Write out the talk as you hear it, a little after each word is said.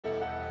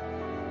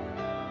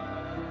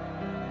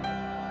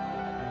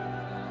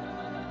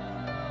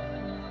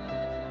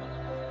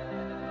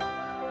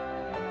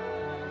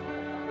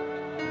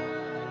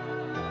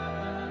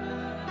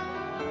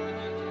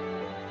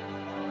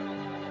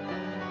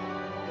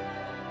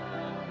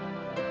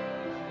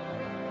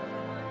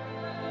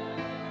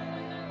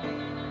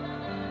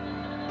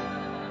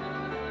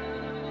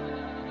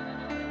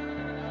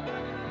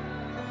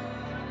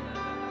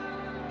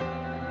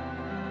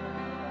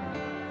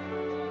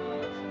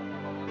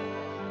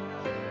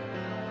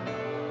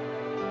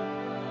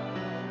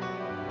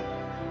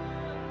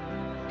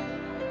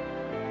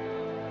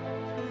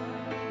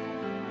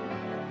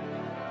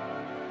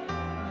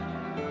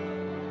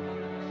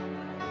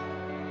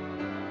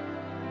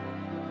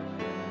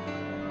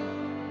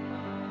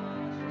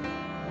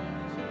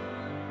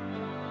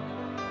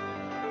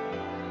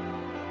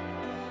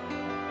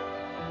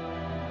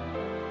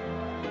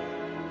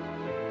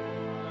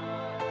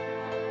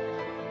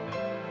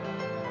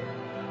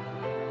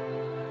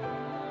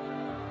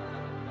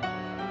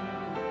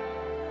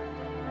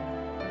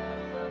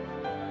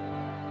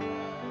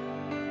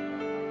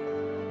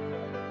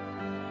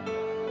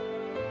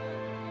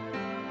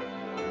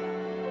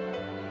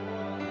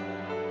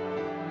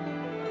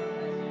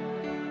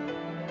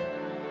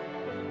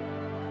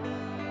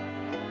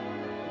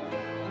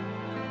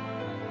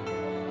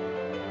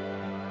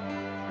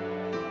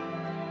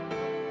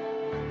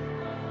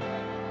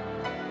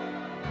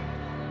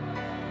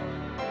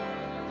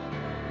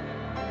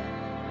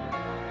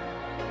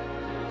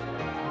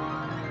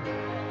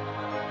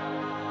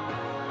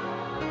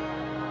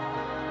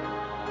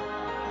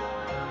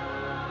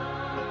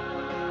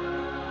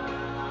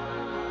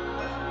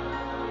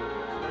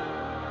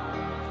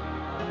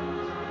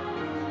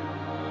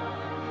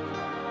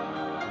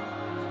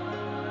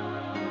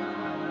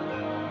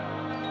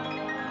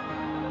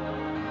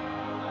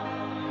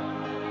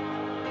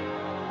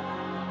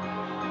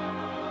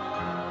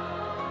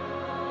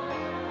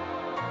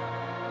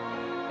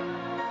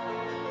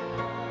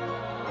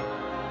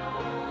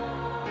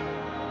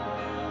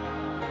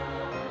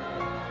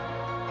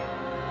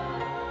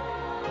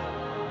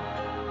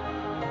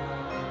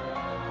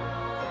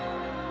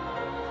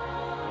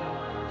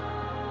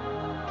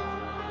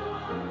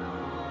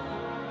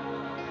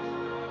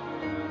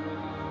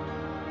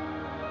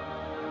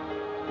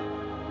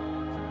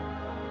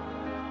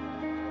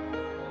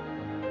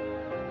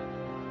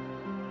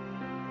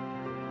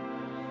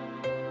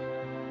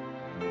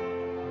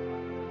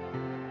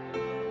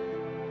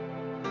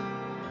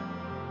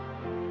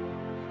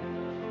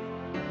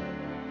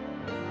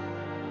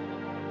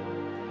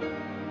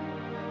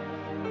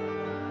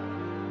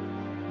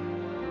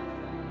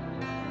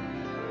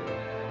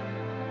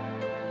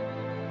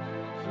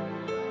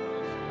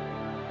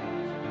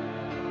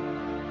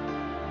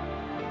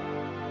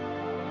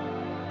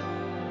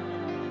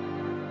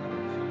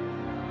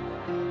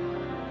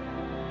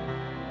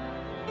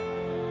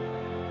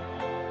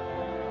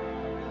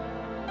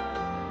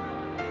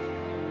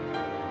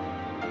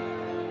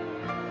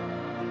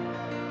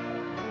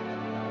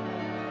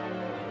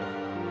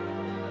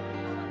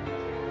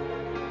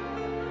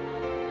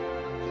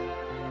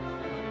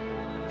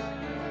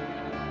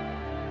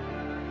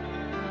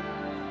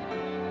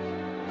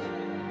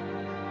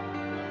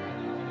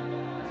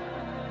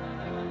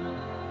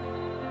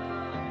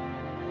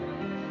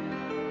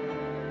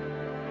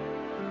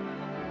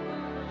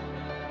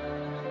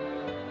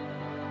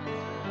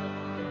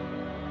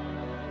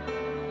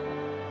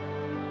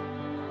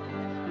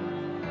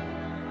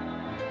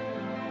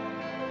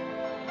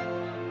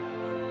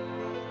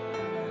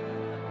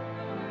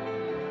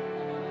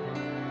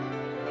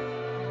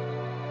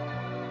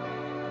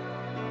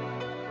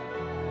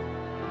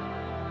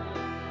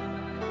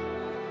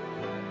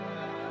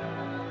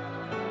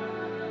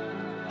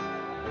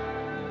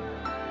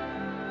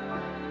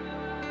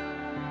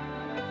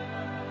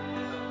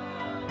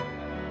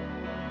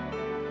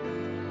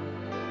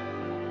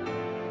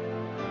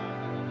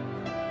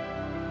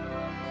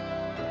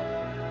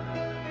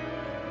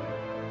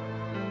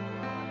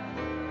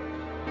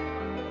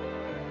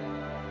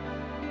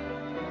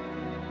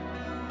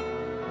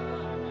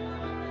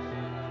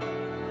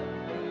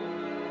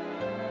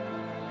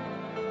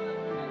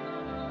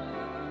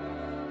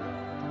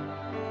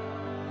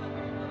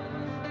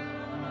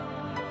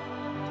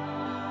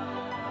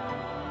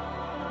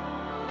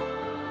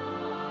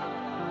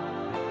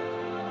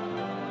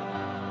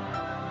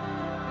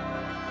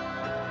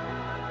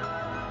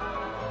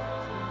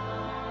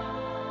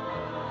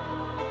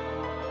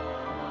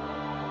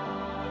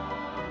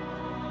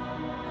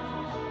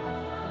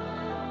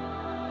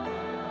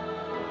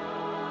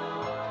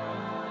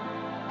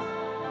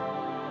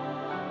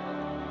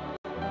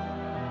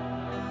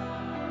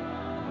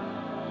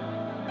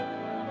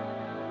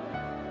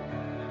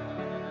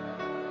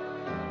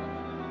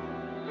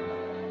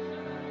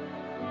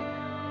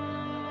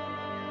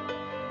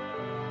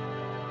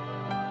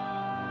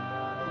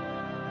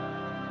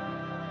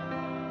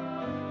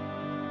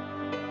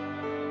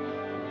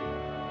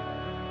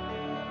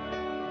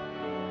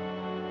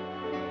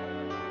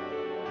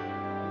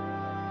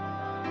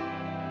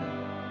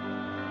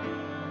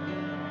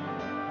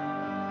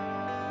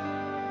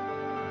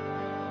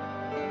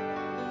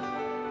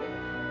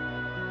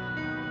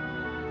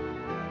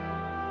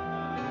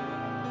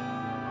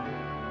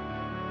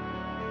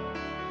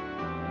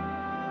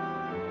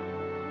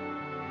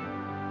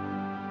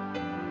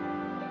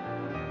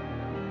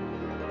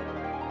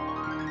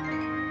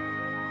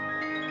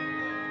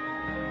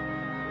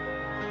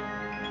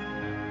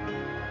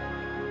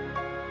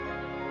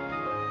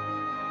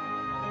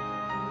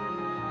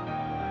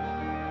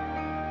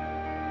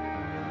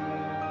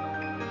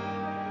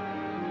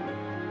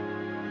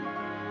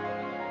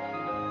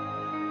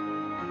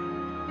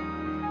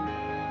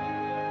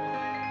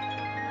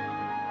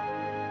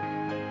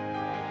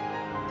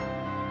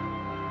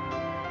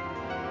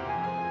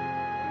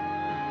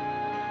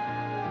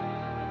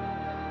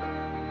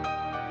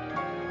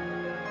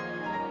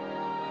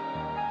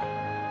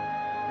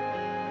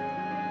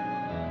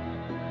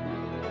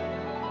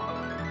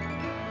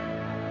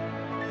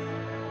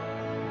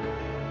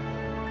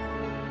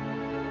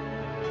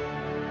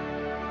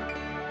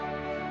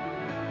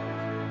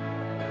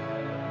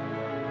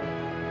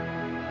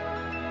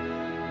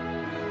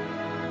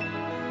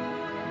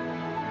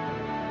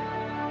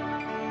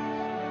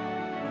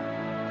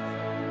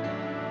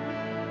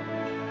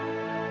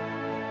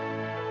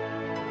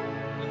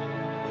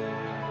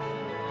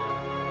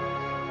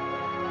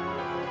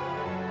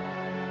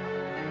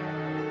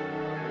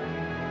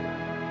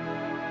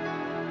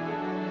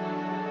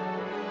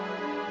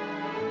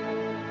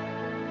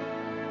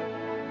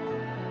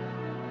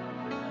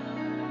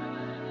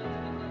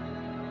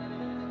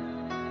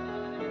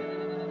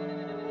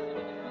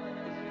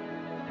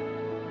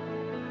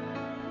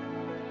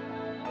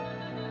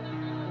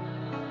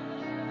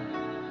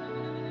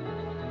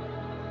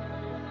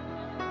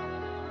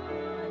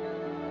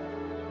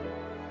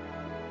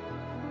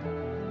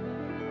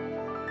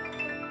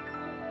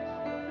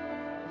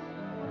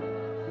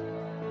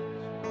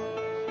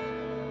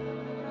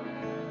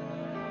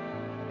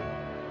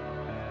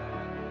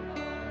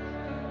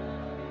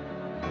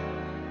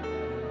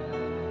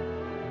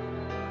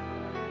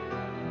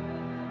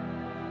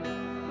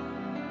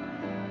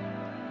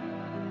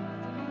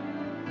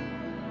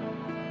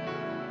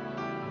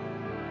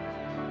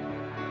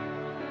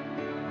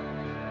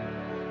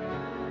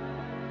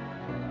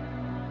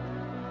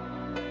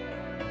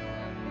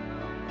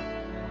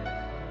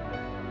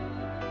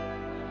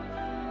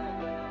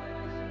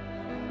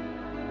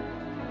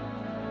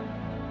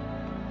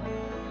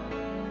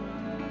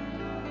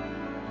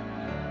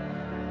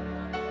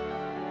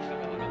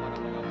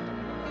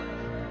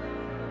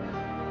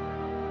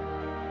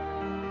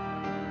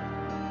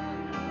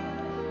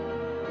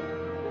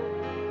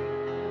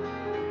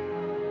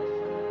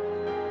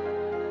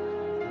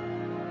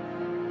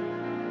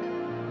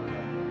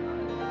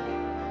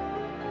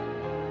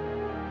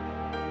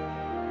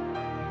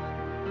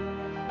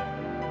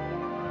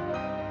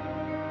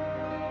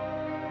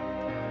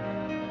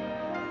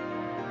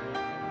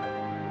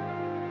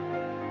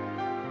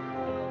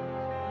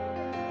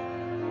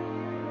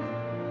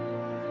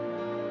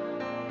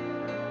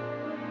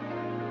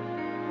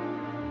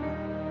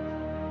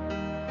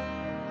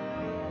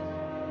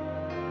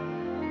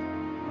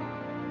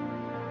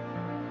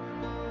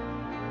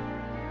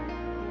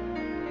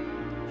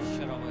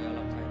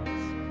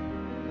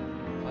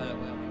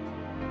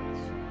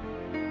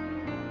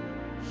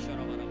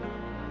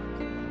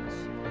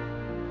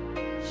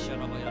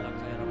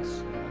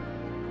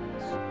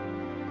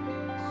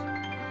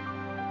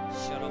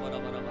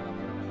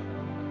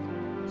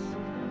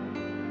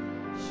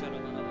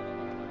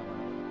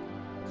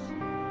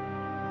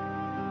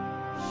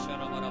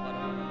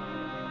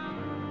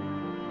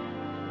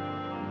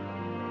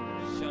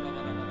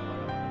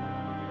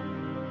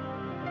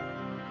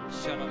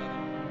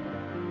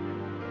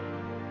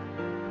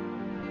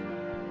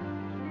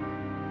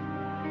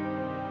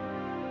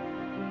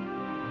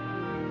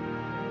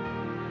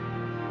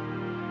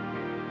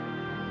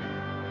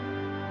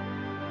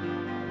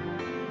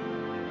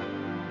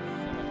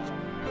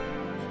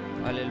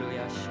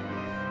할렐루야.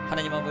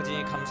 하나님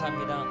아버지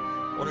감사합니다.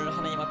 오늘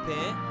하나님 앞에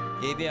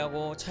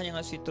예배하고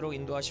찬양할 수 있도록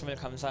인도하심을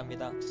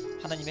감사합니다.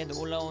 하나님의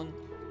놀라운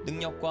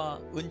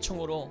능력과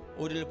은총으로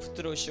우리를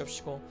붙들어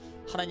주시옵시고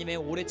하나님의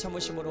오래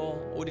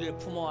참으심으로 우리를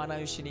품어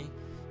안아주시니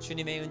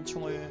주님의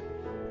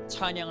은총을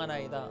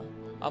찬양하나이다.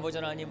 아버지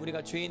하나님,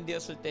 우리가 죄인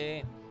되었을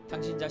때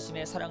당신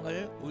자신의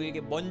사랑을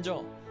우리에게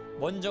먼저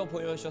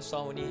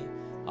보여주셨사오니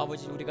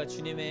아버지, 우리가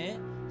주님의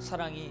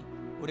사랑이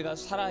우리가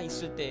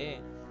살아있을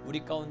때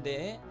우리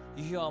가운데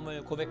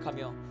유효함을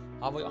고백하며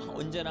아버지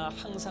언제나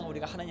항상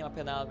우리가 하나님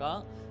앞에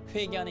나아가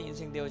회개하는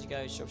인생 되어지게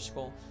하여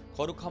주시옵시고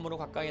거룩함으로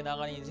가까이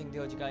나가는 인생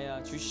되어지게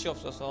하여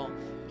주시옵소서.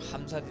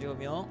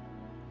 감사드리며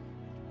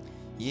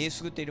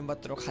예수 그리스도 이름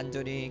받도록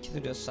간절히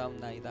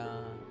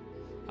기도드렸사옵나이다.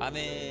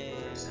 아멘.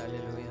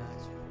 할렐루야.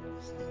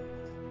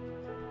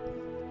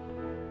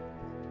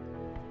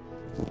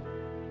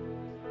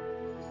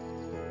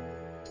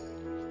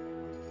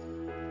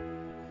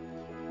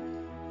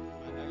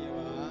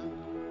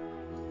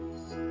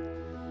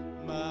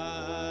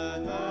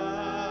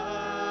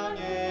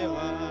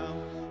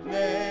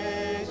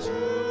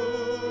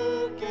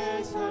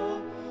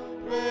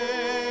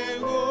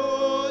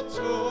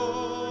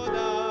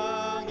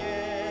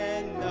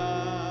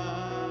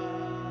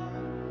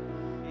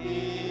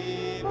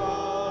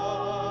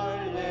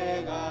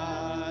 이벌레가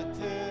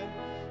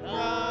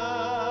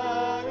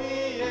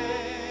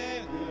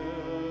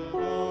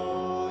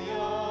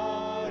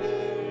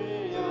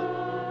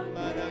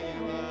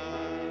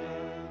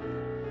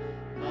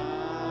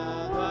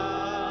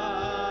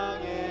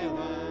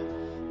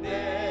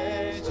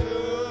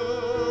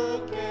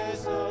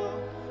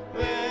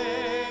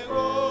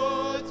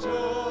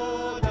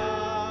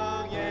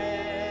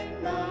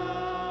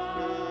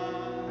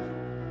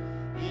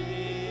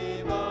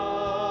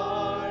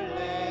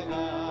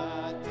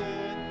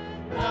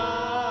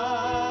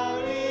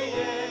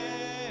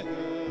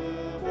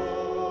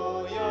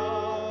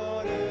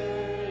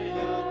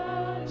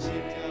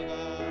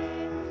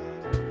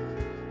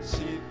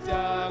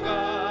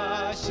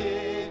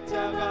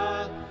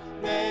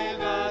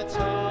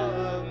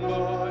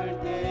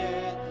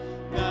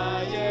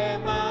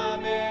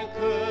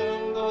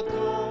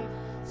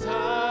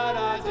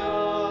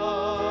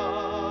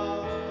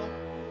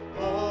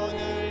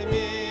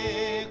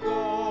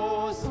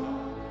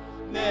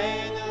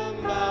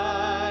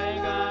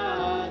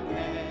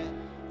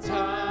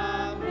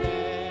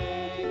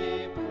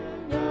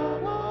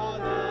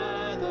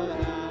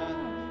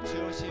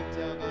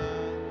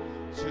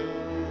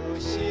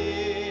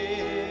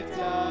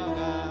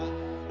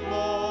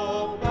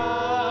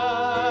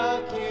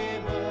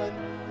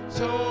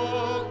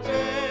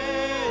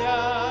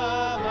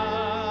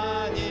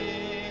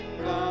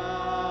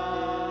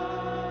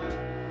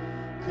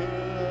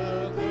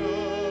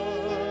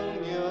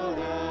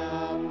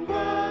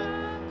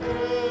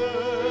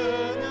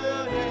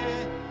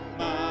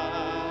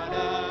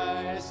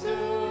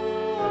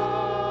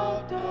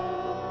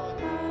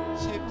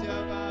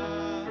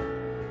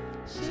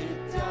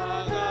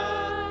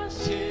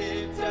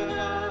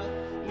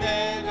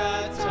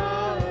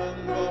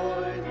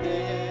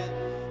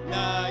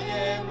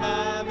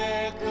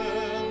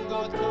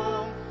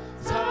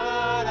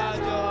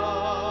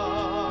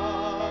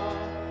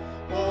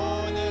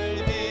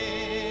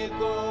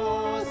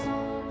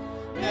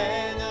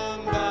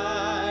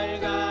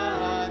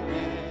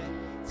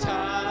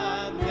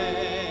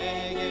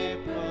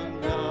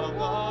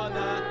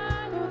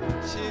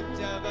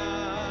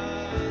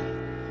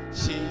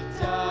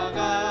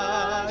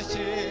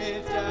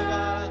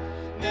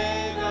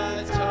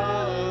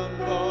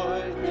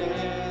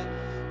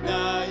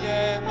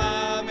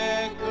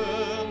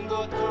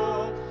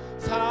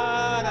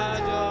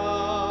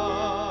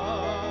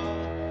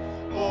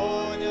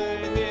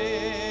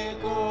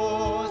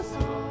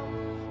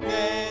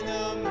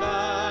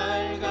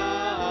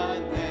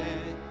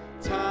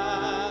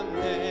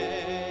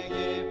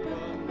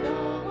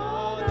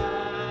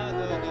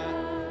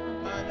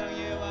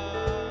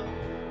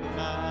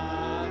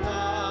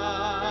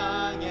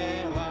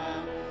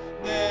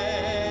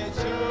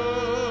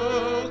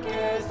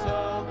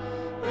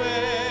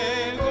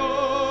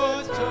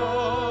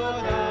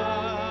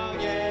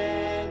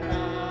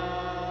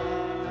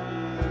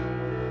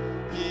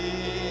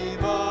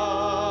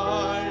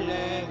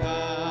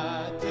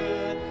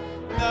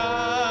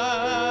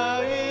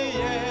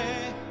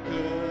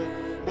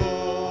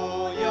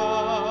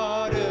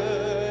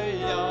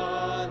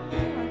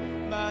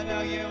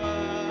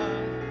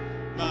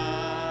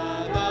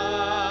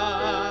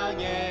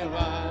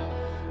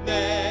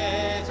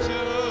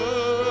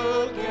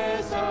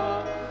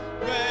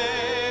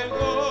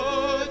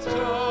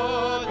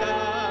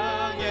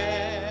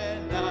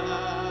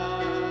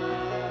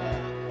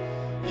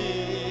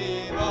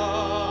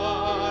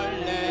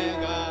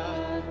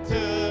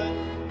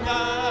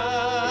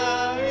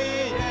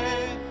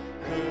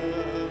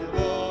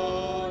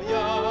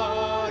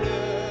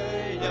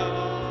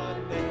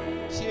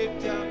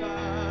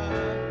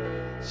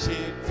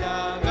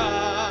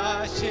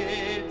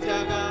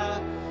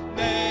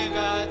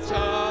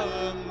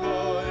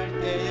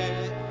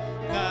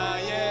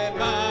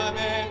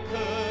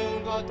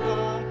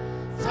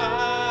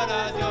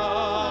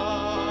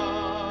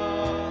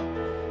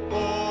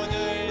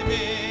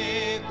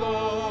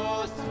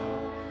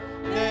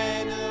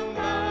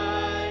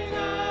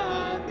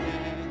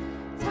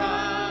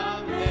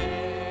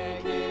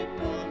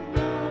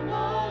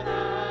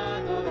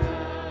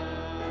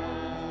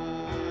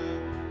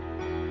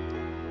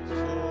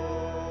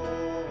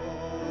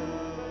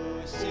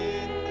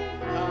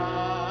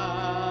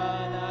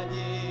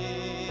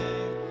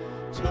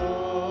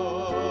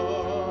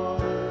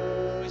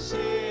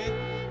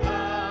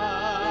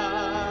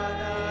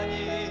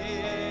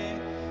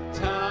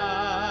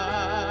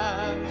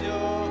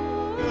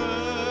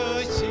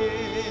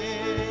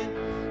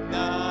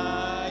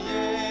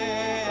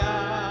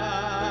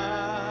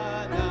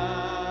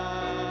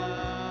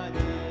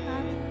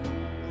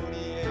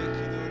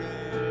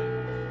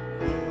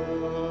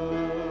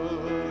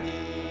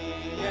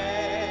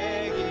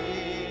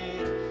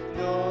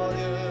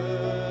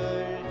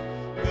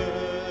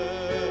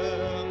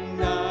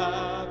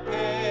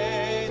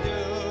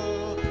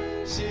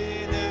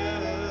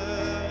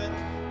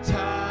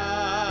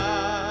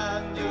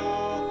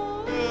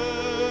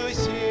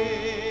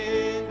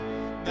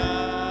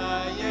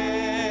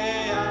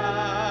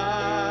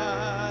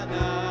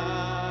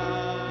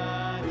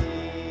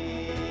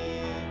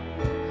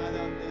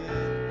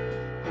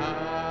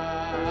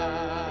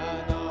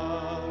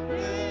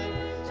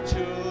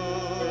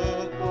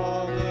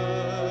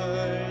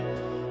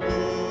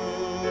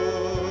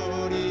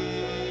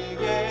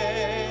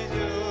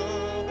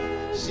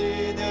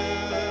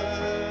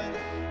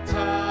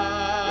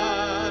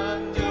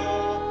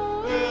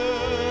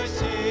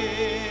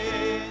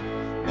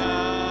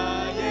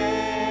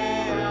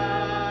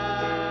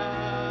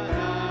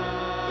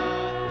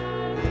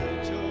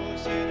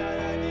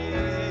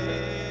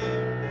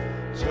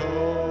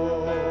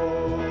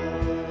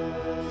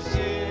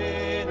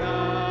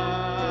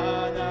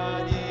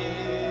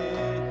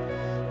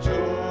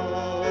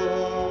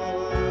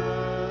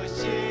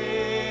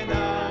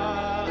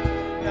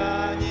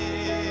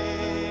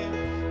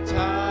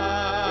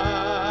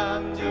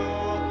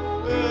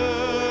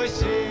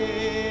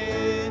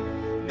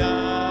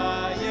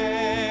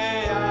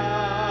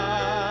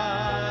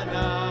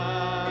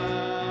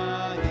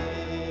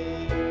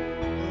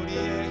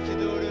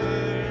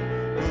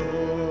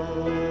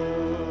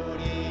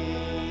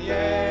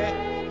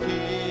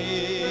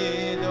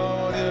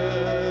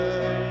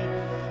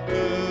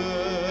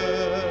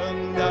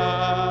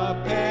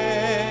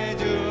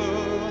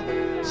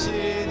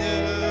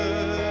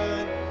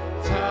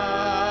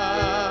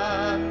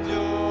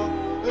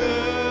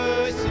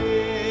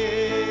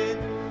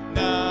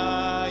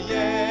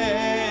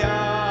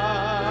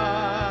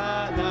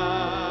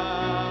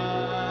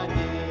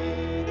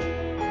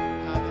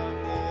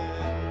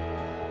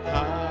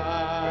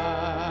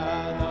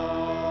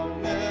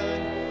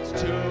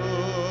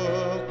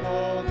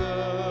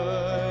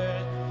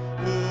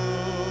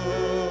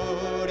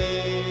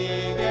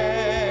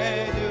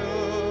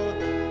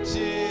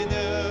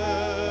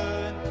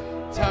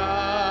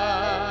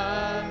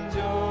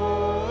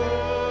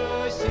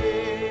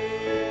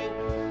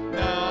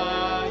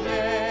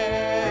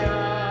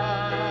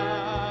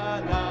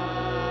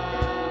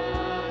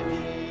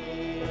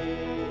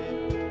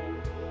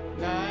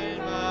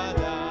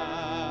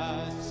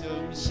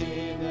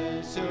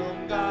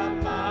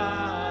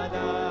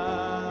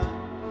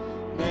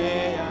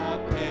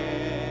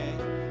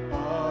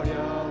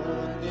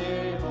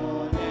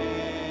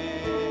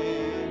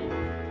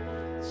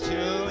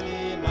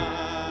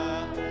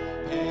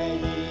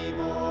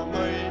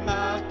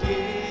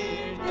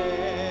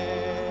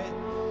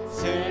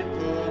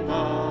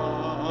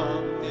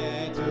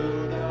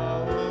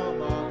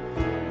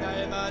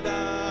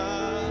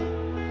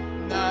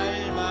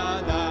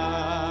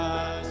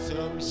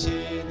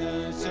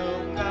펴지는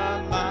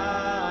순간마다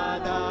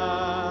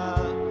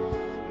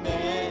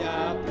내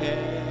앞에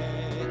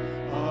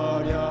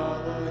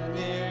어려운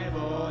일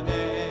보내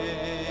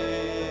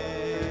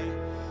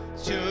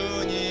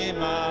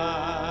주님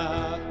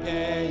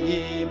앞에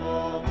이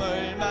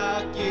몸을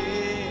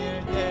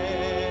맡길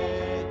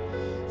때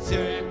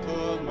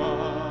슬픔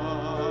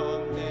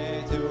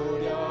없네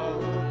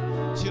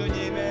두려움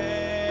주님의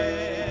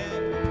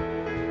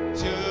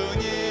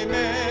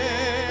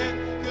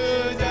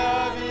그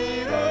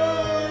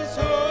자비로운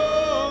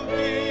손길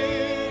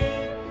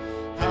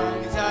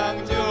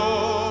항상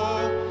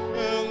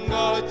좋은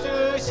것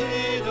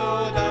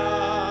주시도다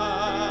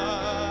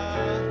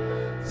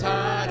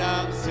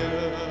사랑스레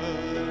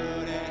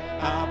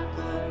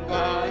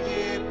아픔과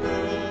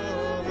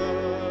기쁨을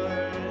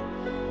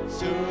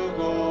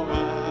수고와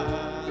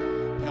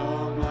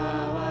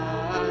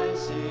평화와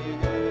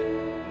안식을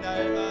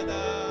날마다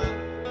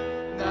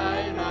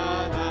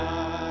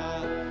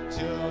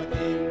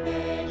주님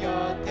내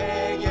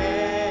곁에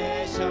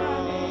계셔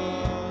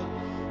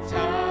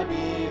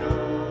자비로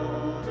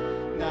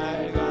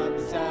날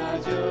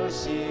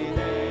감싸주시네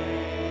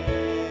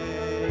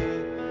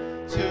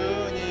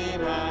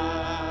주님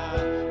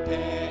앞에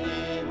이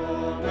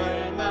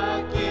몸을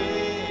맡길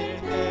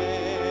때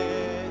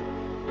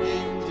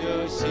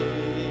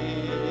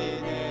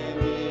힘주시네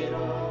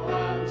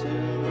위로함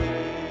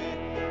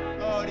주네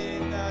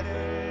어린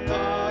나를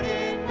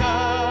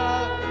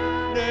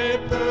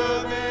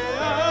품에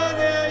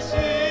안으시사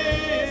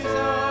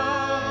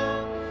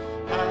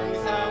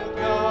항상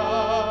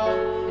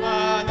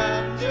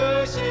평안함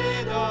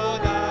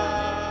주시도다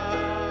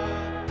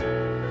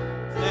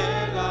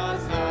내가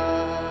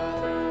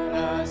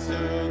살아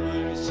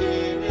숨을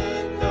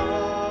쉬는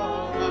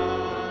동안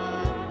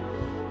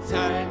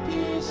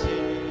살피신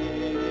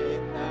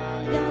나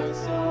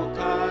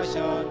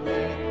약속하셨네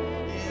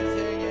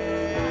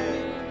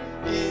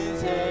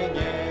인생의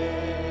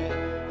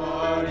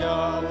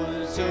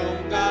어려운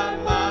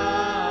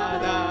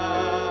순간마다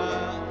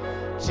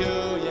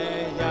주의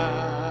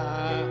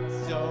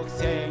약속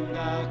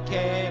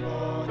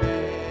생각해보네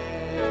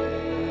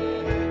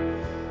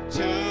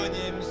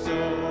주님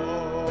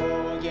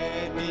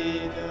속에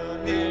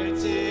믿음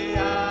잃지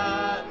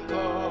않고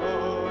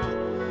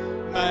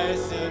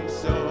말씀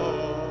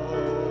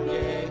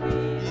속에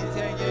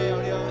인생의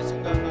어려운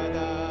순간마다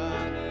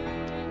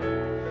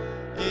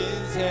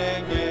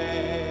인생의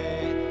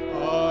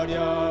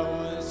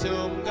어려운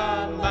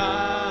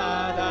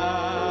순간마다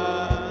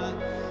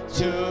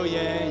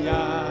주의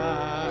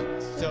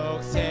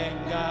약속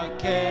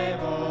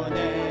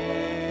생각해보네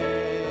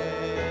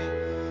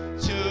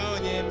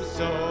주님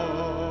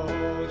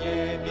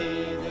속에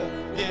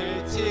믿음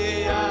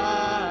잃지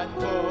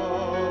않고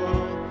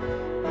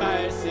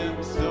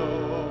말씀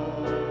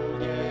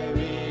속에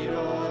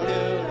위로를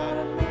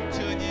얻네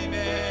주님의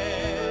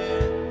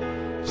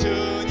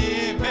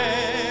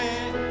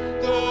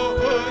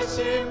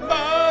도우심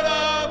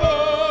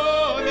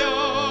바라보며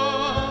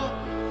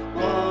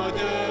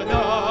모든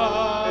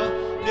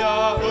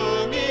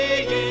어려움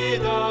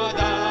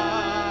이기도다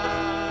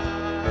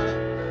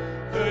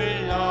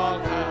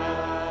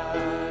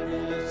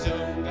흘러가는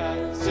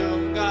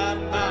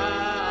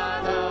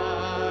순간순간마다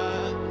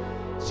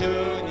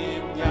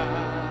주님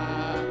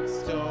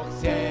약속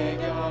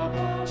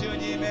새겨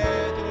주님의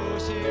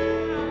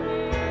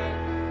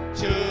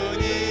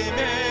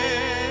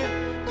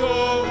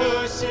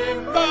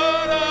도우심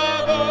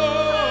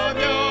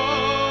바라보며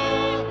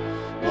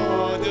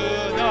모든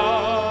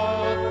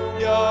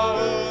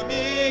어려움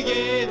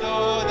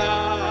이기도다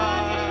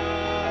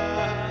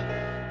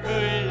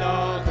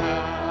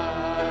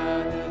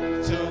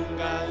흘러가는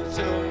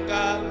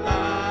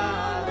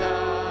순간순간마다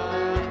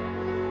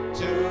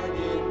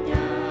주님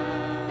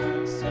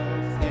약속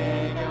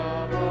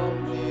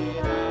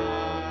새겨봅니다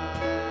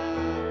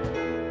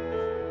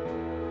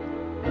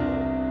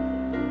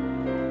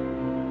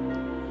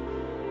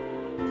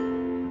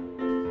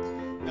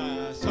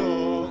나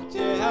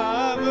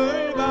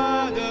속죄함을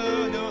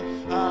받은 후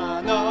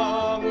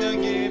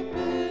한없는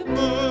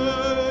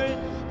기쁨을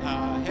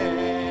다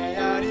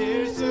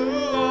헤아릴 수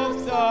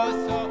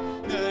없어서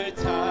늘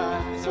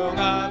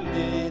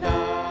찬송합니다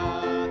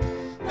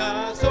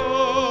나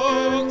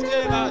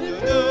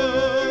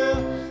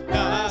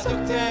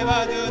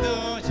속죄받은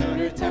후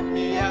주를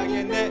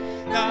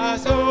찬미하겠네 나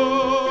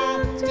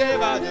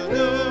속죄받은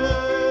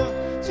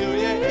후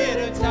주의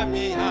이름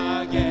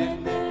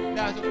찬미하겠네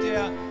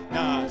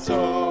나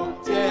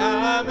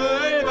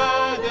속죄함을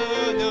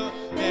받은 후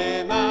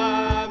내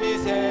맘이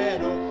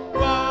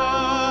새로워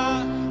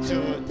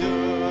주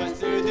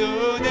뜻을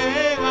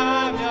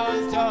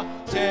준행하면서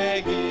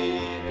죄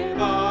길을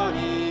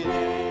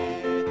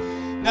버리네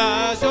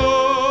나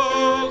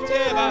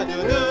속죄받은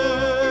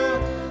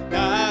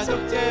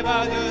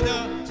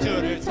후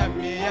주를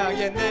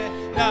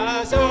찬미하겠네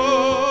나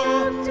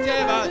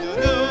속죄받은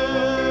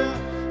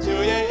후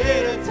주의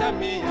이름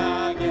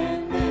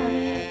찬미하겠네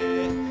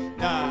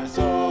나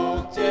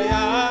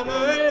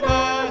속죄함을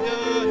받은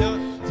후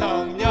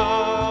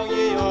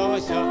성령이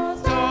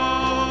오셔서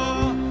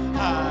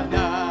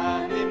하나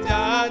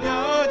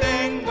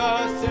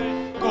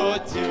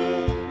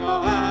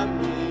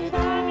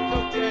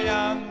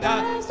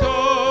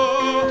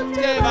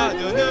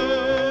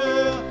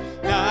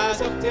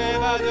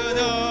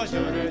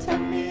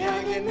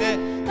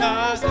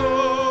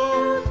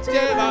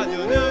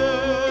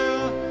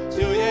받으는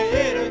주의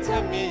이름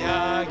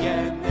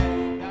찬미하겠네.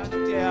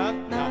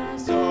 나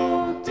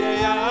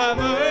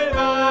속죄함을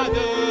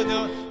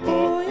받으는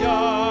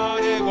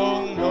보혈의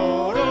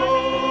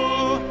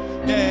공로로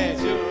내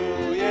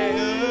주의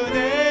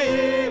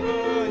은혜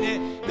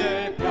입으니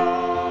늘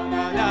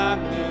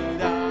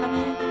평안합니다.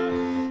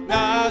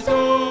 나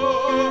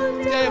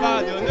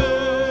속죄받으는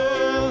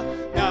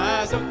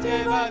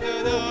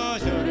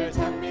주를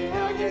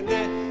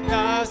찬미하겠네.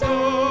 나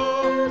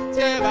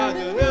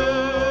속죄받으는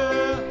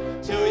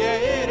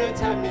주의 이름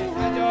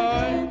찬미하절.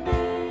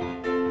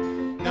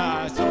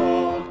 나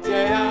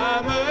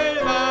속죄함을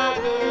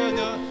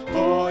받으는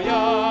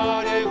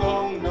보혈의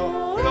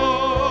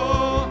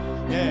공로로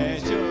내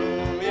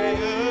주의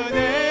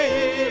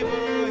은혜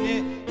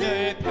입으니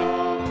늘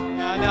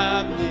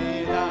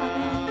평안합니다.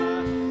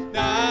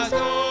 나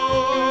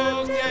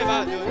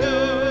속죄받으는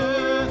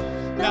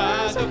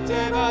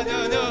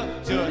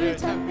주를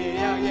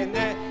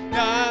찬미하겠네.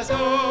 나 속죄받으는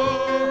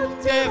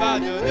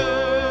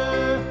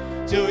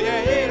주의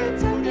이름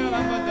찬미하겠네.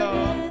 한 번 더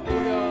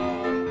우려.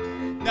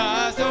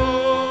 나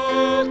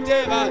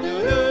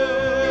속죄받으는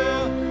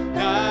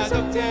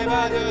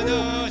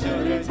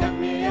주를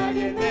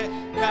찬미하겠네.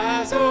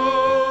 나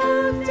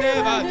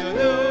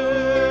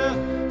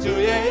속죄받으는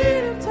주의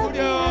이름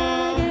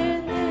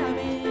찬미하겠네.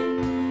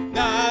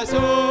 나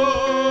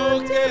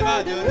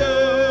속죄받으는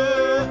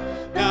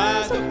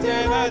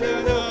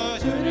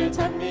주를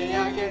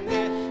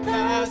찬미하겠네.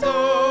 나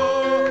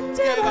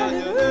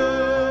속죄받으는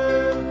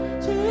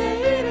주의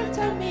이름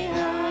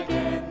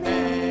찬미하겠네.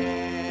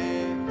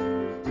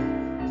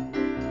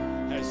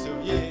 할 수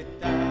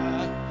있다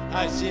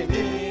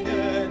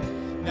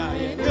하시니는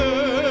나의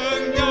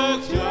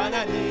능력 주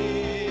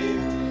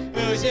하나님.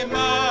 의심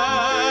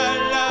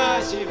말라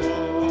하시고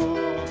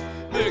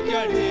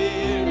물결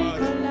위로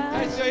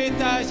할 수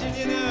있다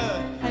하시니는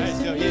할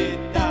수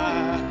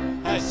있다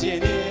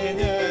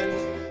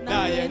하시니는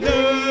나의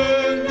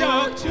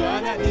능력 주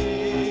하나님.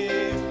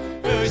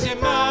 의심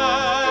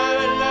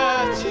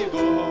말라 하시고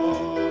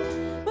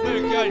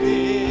물결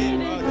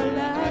위로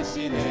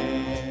돌아가시네.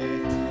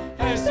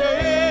 할 수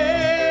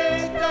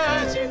있다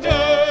하신 주,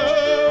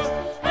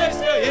 할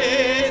수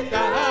있다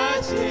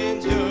하신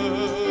주.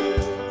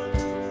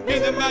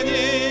 믿음만이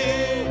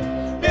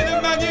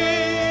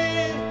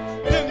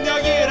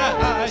능력이라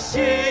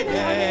하시네.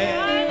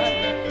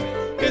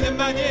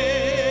 믿음만이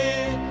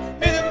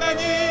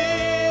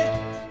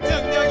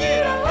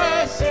능력이라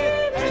하시네.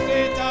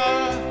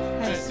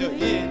 할 수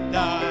있다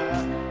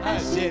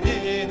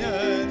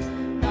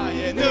하시니는 나의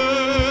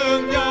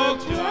능력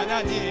주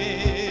하나님.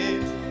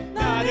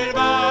 나를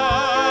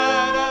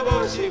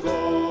바라보시고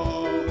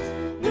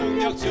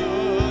능력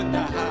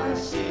준다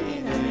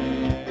하시네.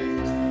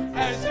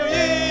 할 수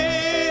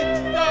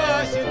있다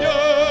하신 주,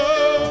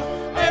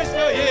 할 수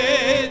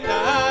있다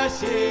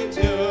하신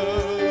주.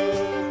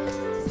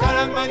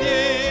 사랑만이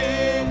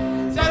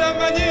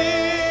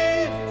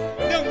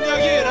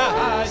능력이라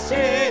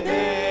하시네.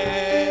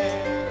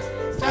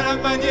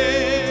 사랑만이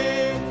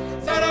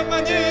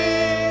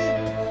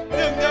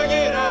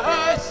능력이라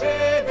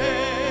하시네.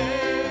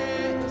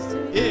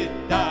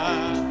 있다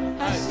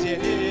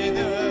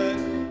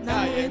하시니는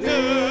나의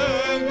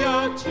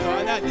능력 주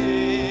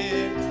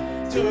하나님.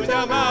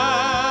 주자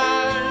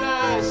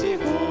말라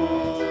하시고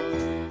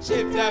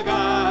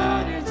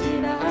십자가를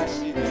지라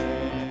하시네.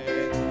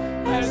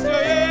 할 수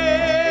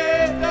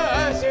있다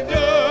하신 주,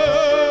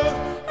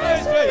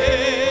 할 수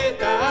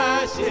있다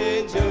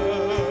하신 주.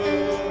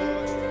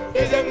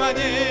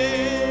 이생만이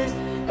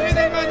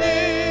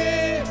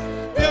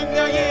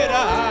능력이라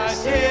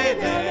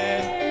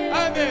하시네.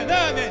 아멘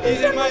아멘.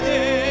 이생만이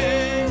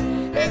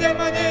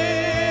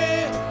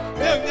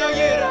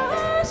능력이라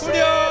하시네.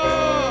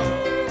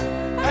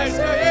 할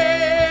수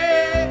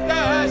있다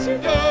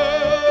하신 주,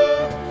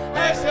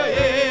 할 수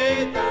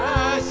있다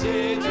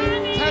하신 주.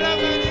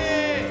 사랑만이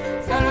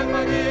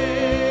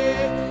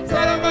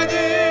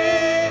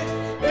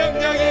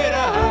능력이라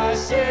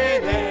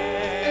하시네.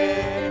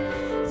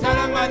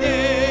 사랑만이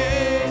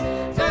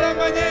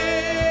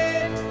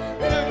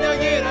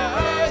능력이라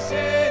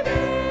하시네.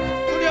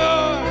 우려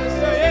할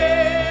수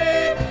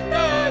있다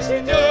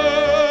하신 주,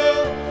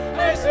 할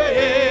수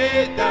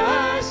있다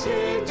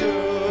하신 주.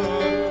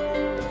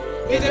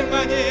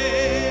 이생만이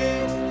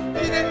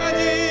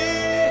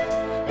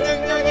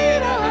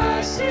능력이라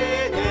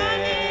하시네.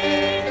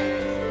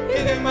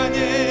 이생만이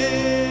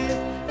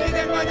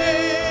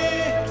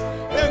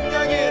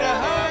능력이라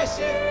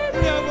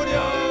하시네. 무려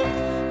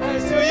할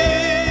수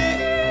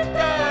있다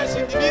하신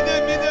주. 믿음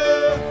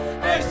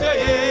할 수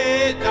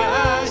있다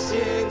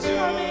하신 주.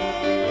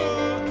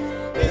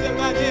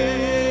 믿음만이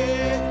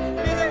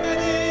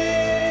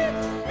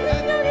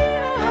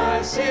능력이라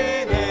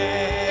하시네.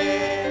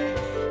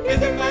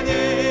 믿음만이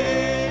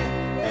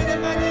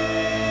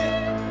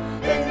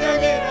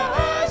능력이라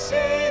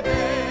하시네.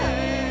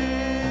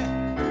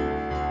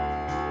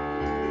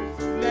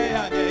 내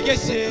안에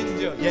계신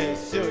주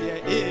예수의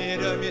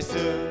이름이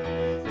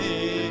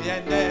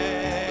승리했네.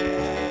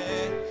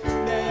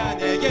 내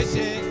안에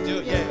계신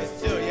주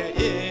예수의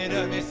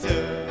이름이 승리했네.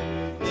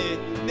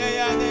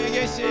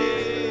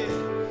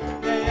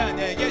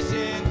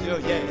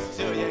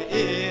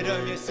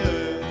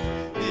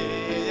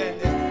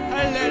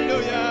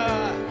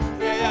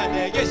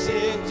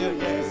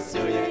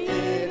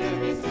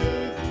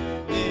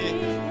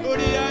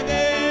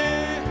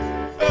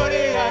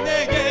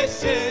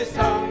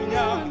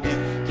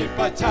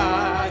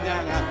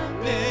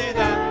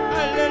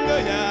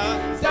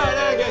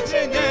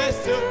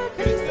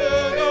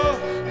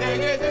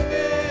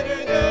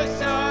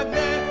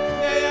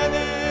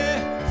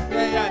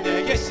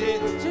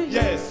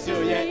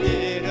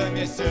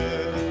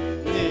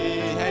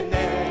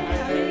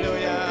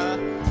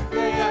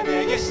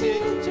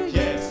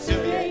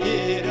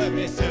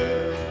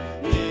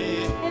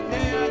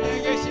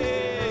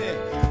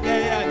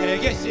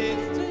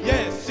 계신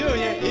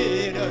예수의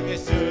이름에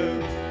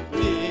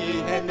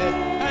승리했네.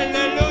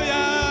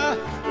 할렐루야.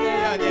 내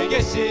안에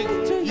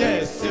계신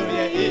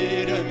예수의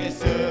이름에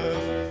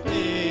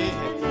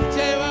승리했네.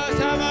 죄와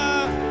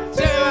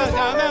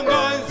사망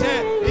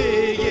권세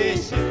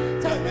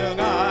이기신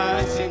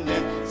전능하신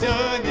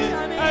예수님.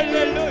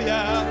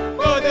 할렐루야.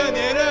 모든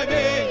이름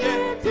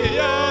위에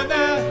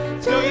뛰어난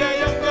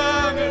주의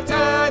영광을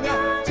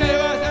찬양.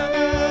 죄와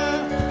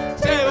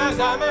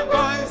사망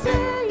권세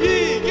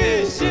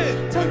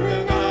이기신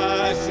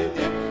전능하신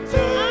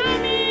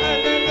예수님.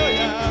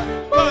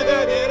 할렐루야.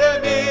 모든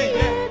이름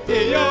위에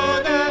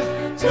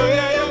뛰어난 주의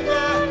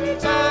영광을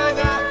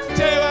찬양.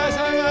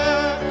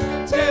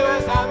 죄와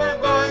사망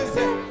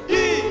권세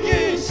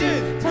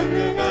이기신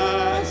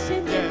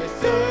전능하신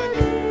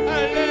예수님.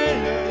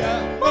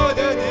 할렐루야. 모든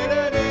이름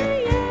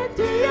위에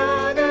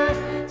뛰어난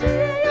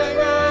주의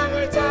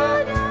영광을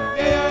찬양.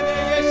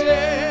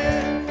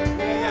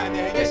 내 안에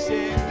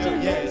계신 주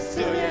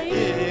예수의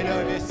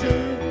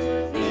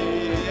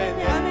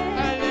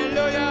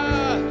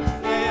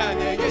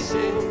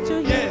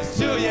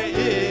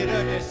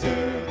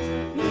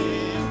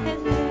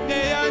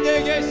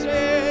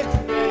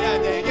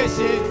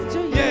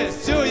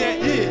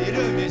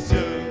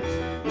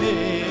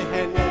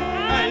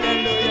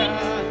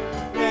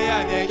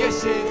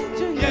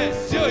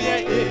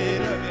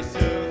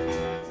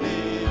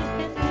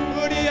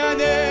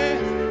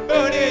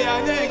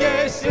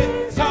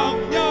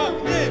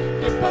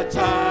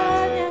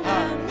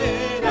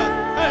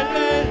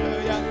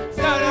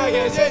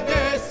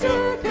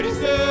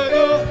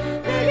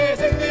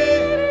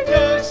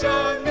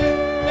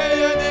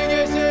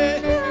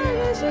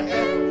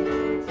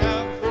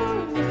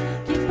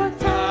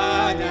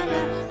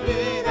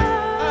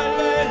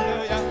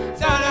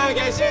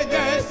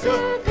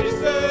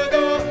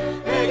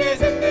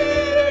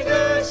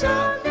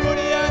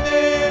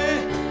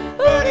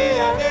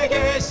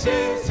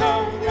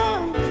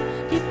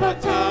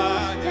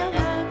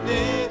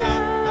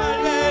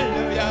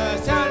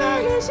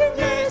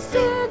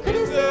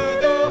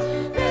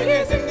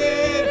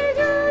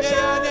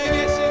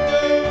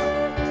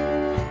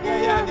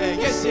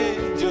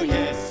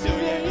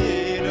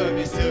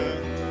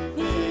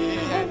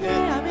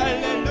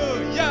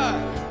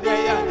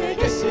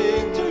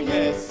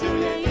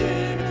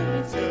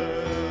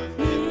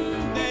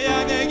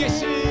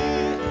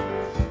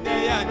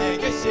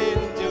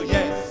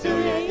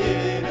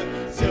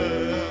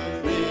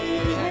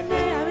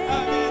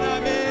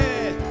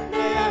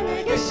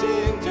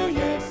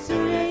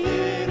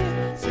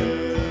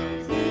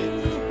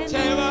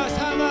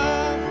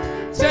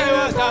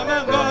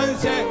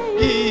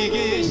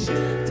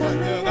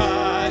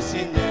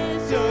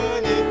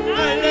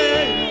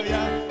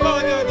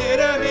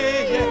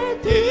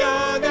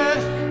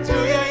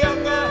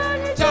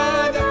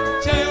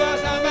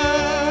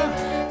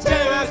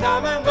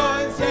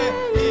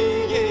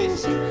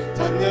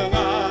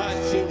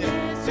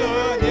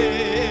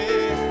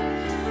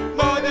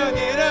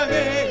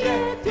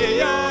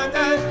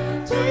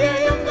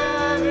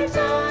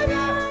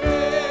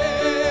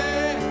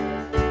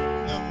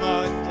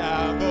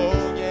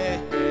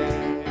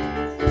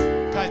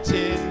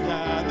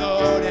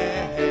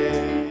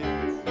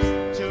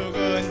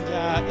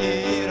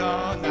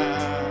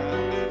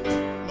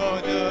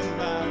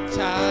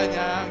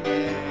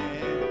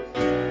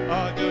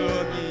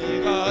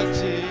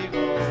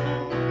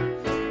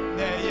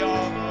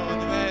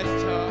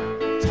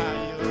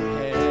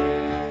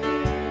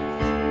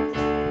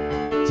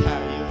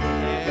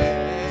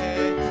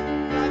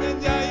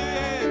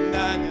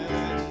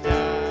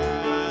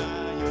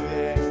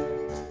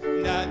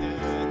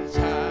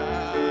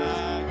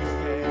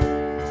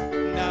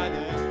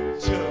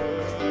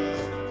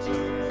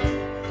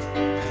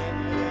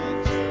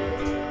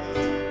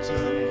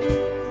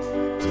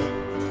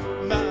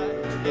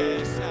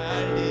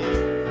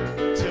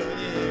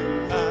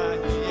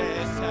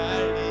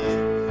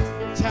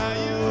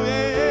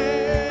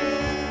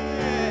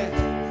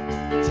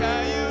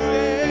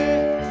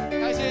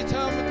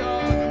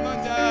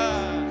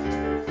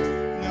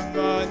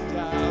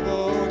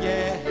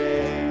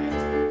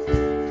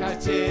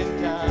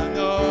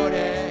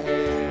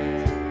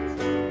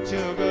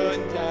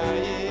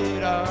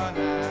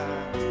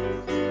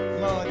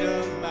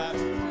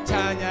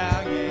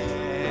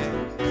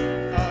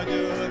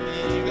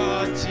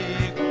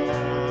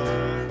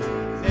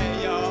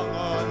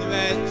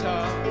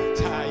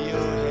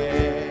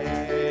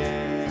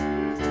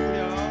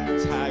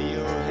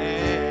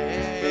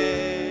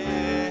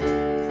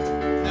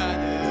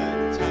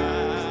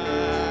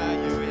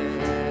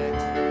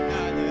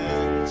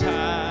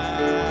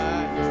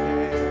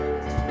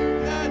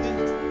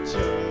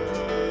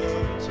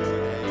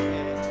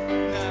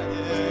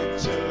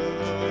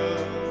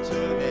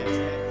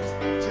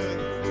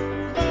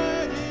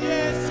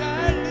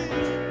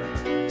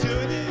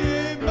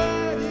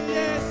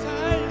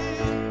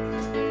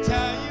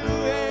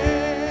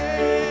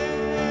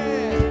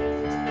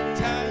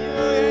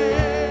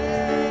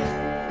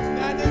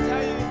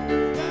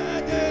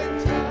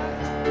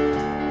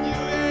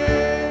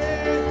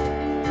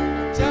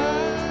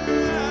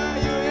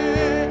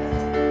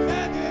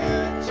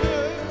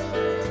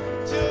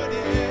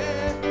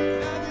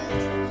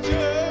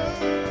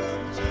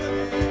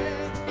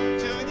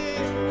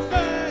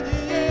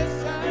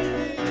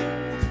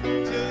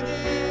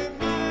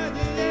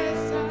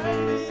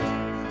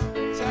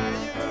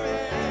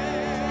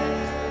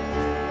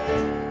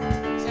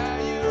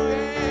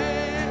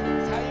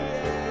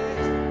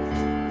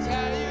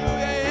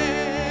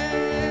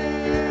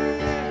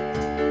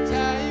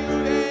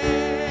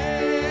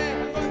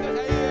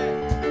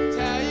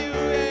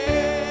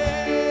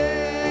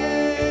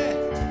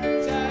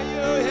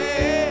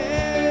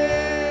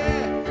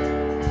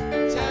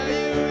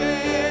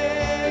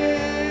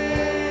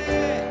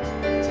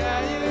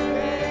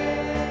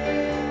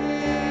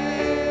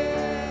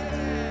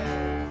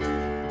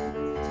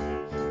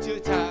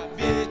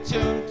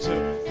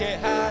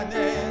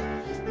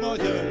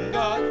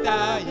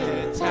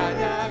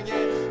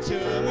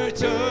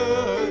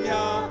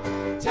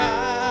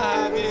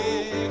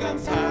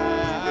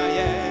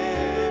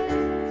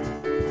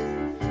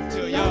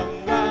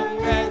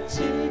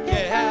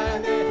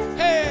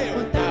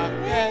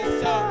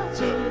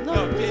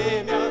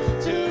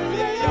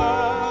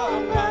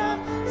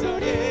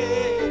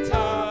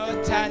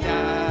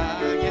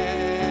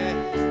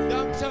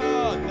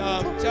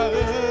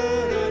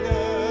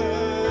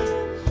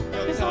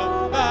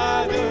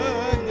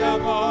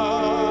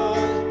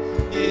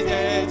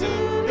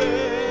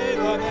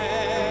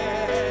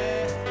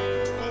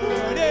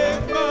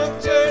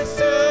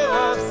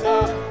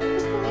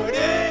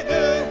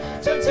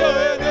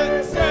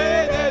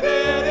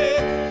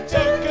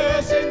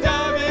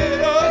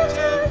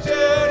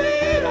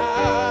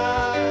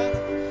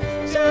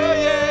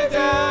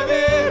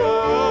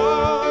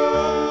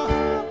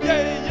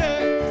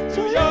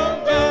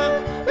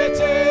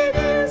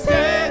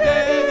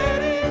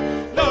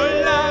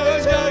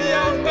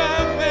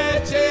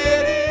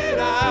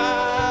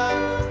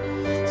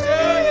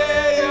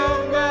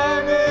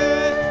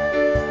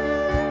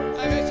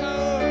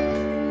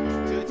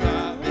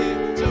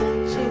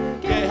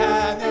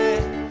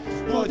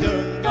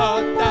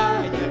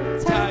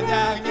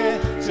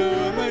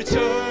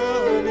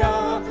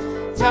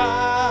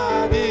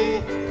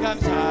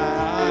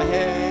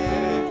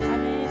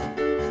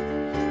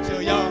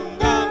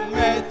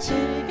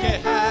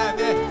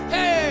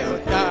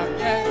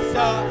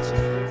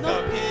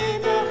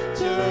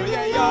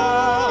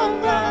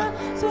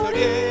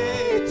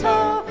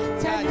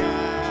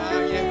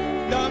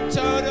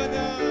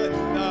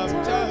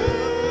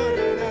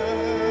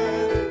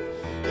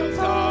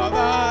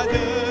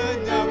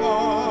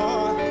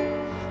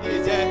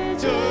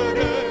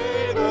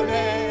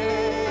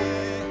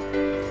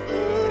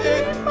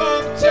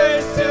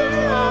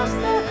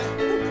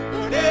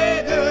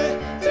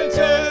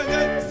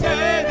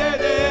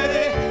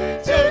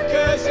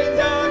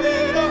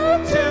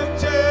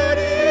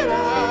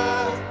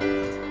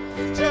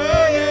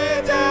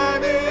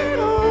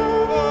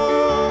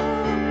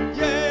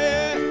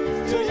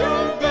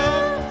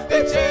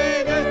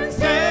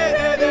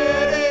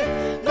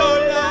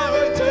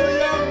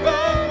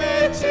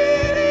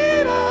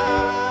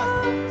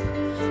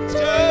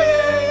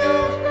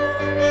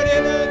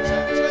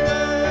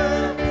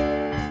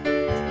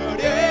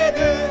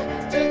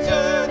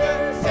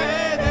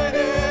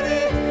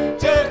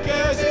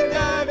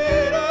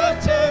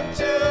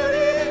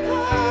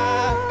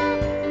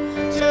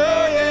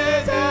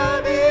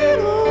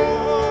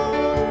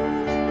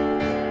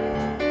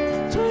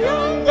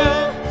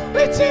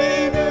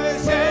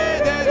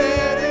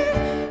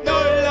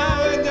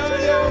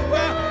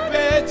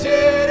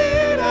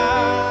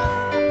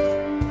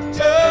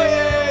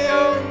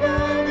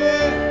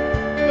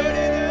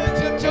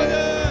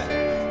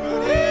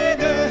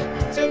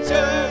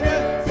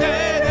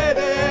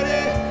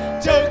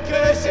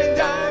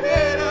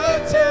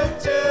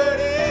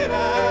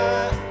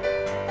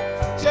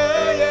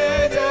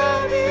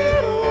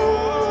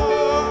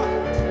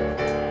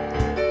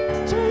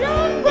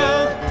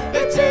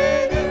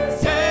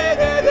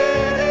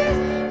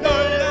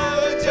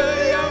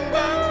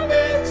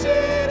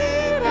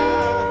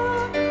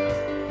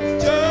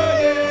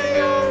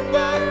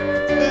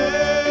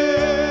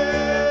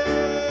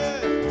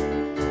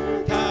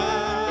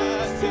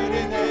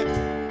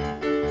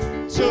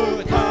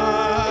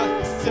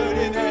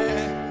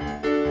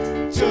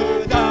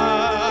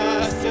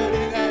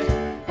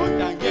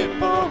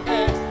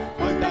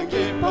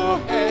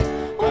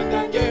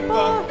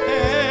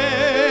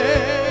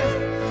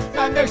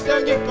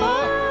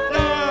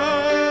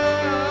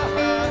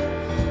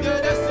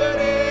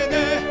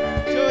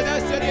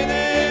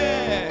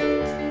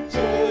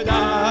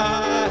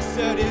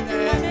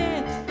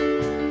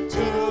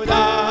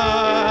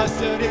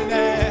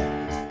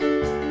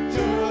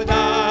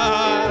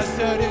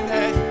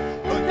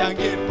땅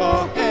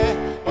기뻐해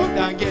온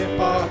땅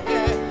기뻐해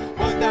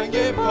온 땅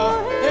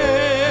기뻐해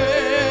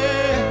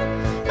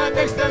한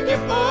백성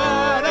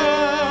기뻐하라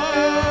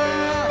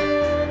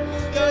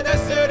저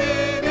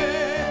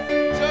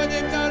다스리네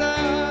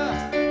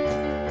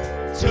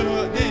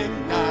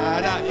주님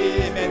나라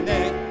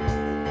임했네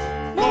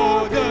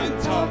모든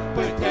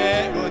촛불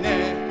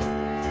태우네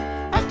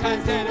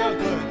악한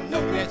세력은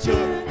녹네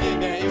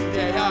주님의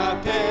임재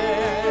앞에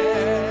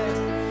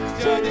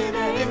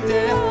주님의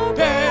임재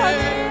앞에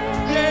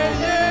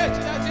예예 주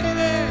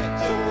다스리네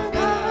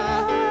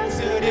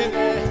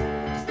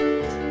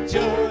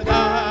주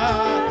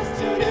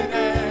다스리네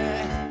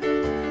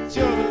주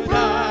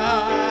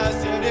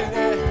다스리네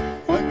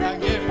온 땅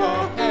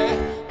기뻐해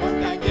온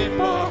땅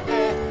기뻐해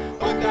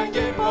온 땅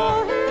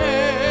기뻐해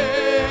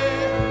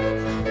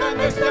한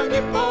백성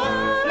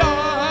기뻐라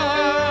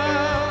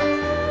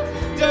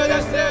저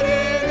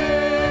다스리네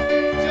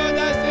저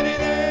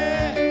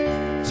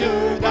다스리네 주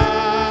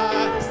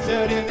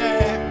다스리네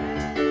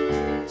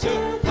주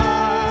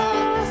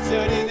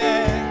다스리네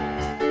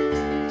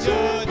주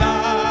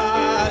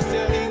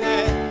다스리네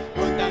온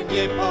땅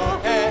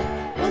기뻐해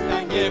온 땅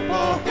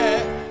기뻐해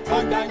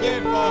온 땅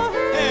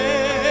기뻐해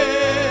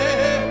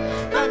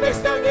한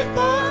백성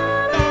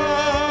기뻐라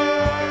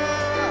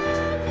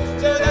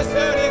저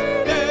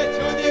다스리네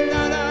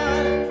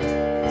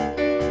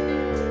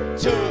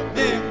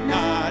주님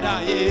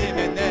나라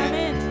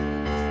임했네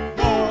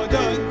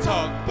모든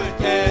촛불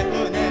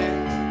태우네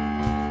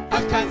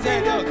악한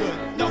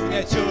세력은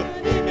녹네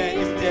주님의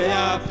임재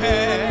앞에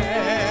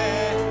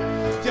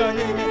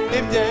주님의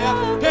임재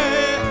앞에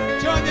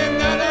주님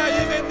나라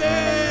임했네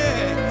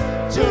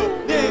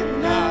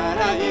주님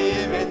나라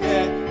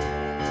임했네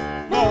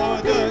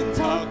모든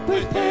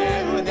촛불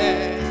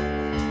태우네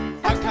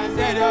악한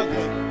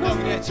세력은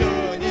녹네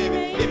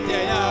주님의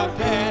임재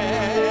앞에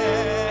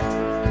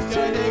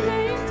주님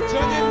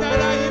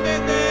나라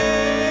임했네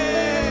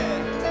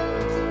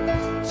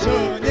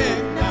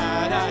주님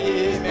나라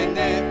임했네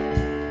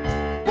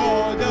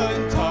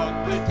모든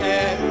촛불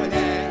태우네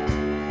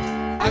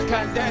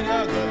악한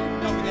세력은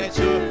녹네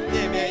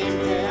주님의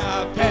임재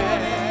앞에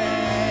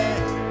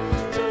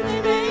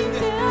주님의 임재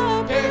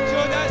앞에 주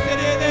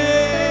다스리네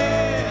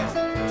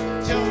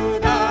주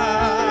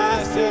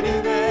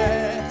다스리네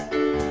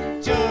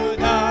주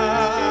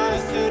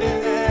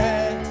다스리네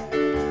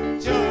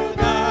주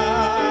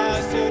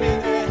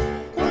다스리네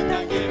온 땅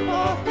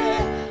기뻐해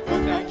온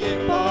땅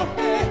기뻐해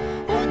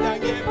온 땅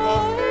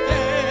기뻐해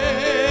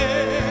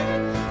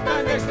한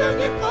백성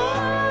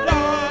기뻐라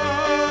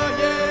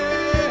예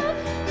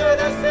주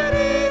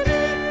다스리네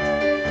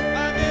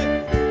아멘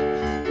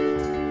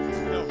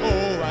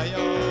여호와여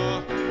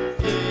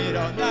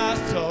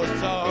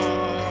일어나소서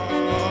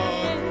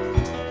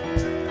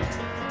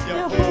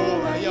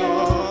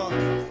여호와여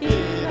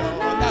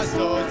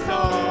일어나소서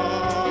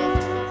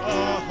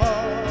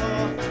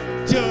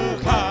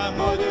주가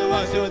모든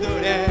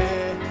원수들의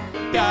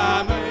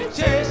뺨을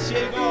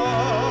치시고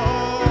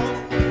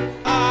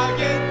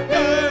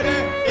악인들의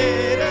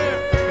일을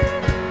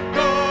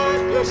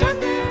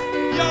꺾으셨네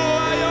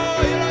여호와여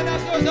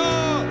일어나소서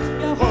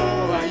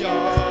여호와여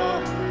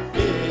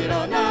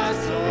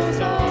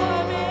일어나소서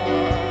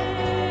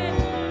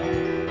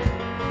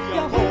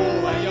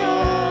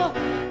여호와여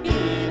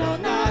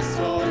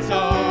일어나소서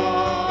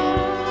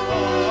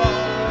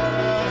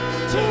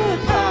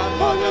주가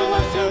모든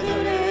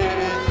원수들의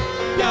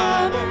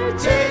뺨을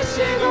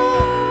치시고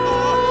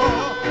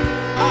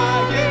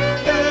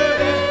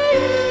악인들의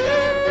일을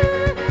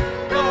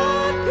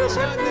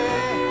꺾으셨네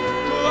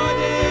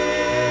구원이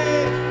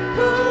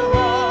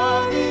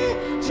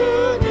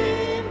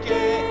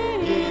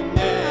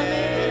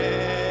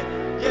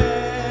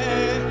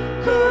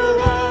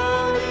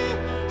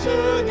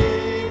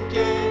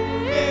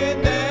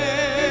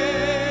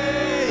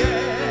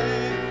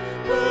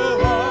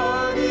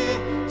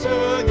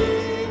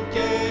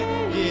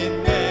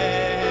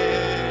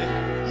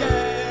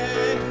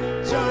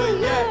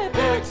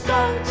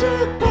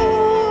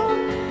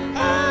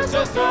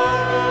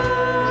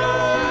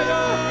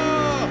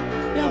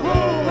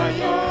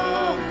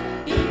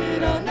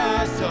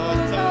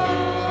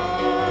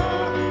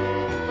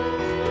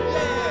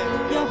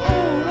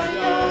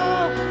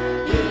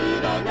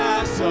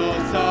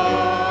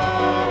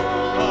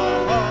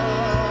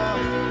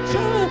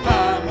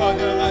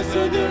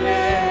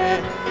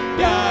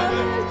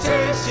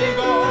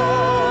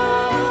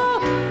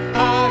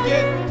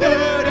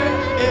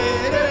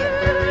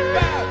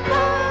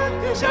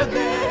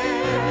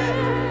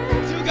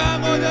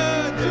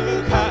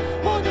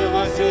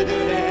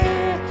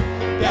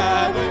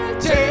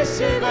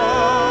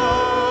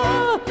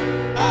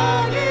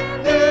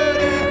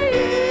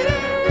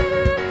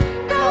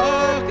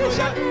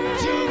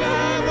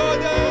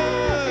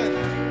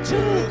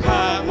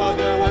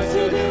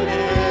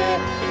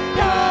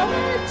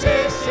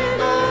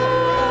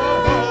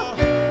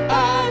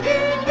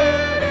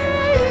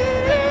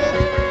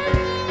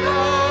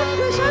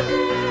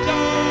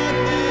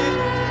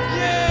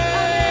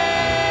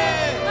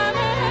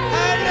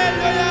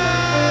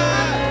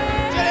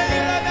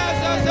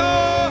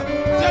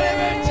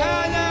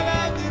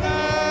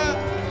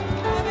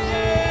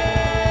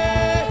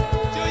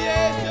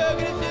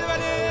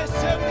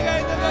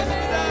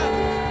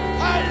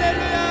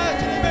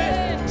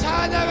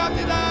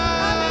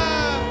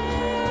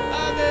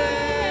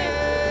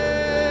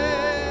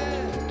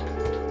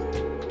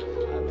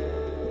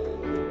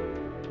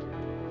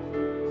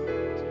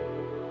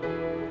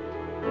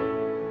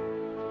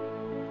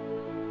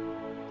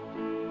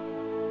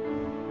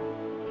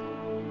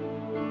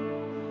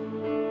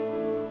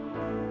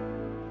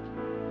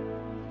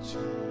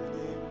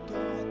주님만이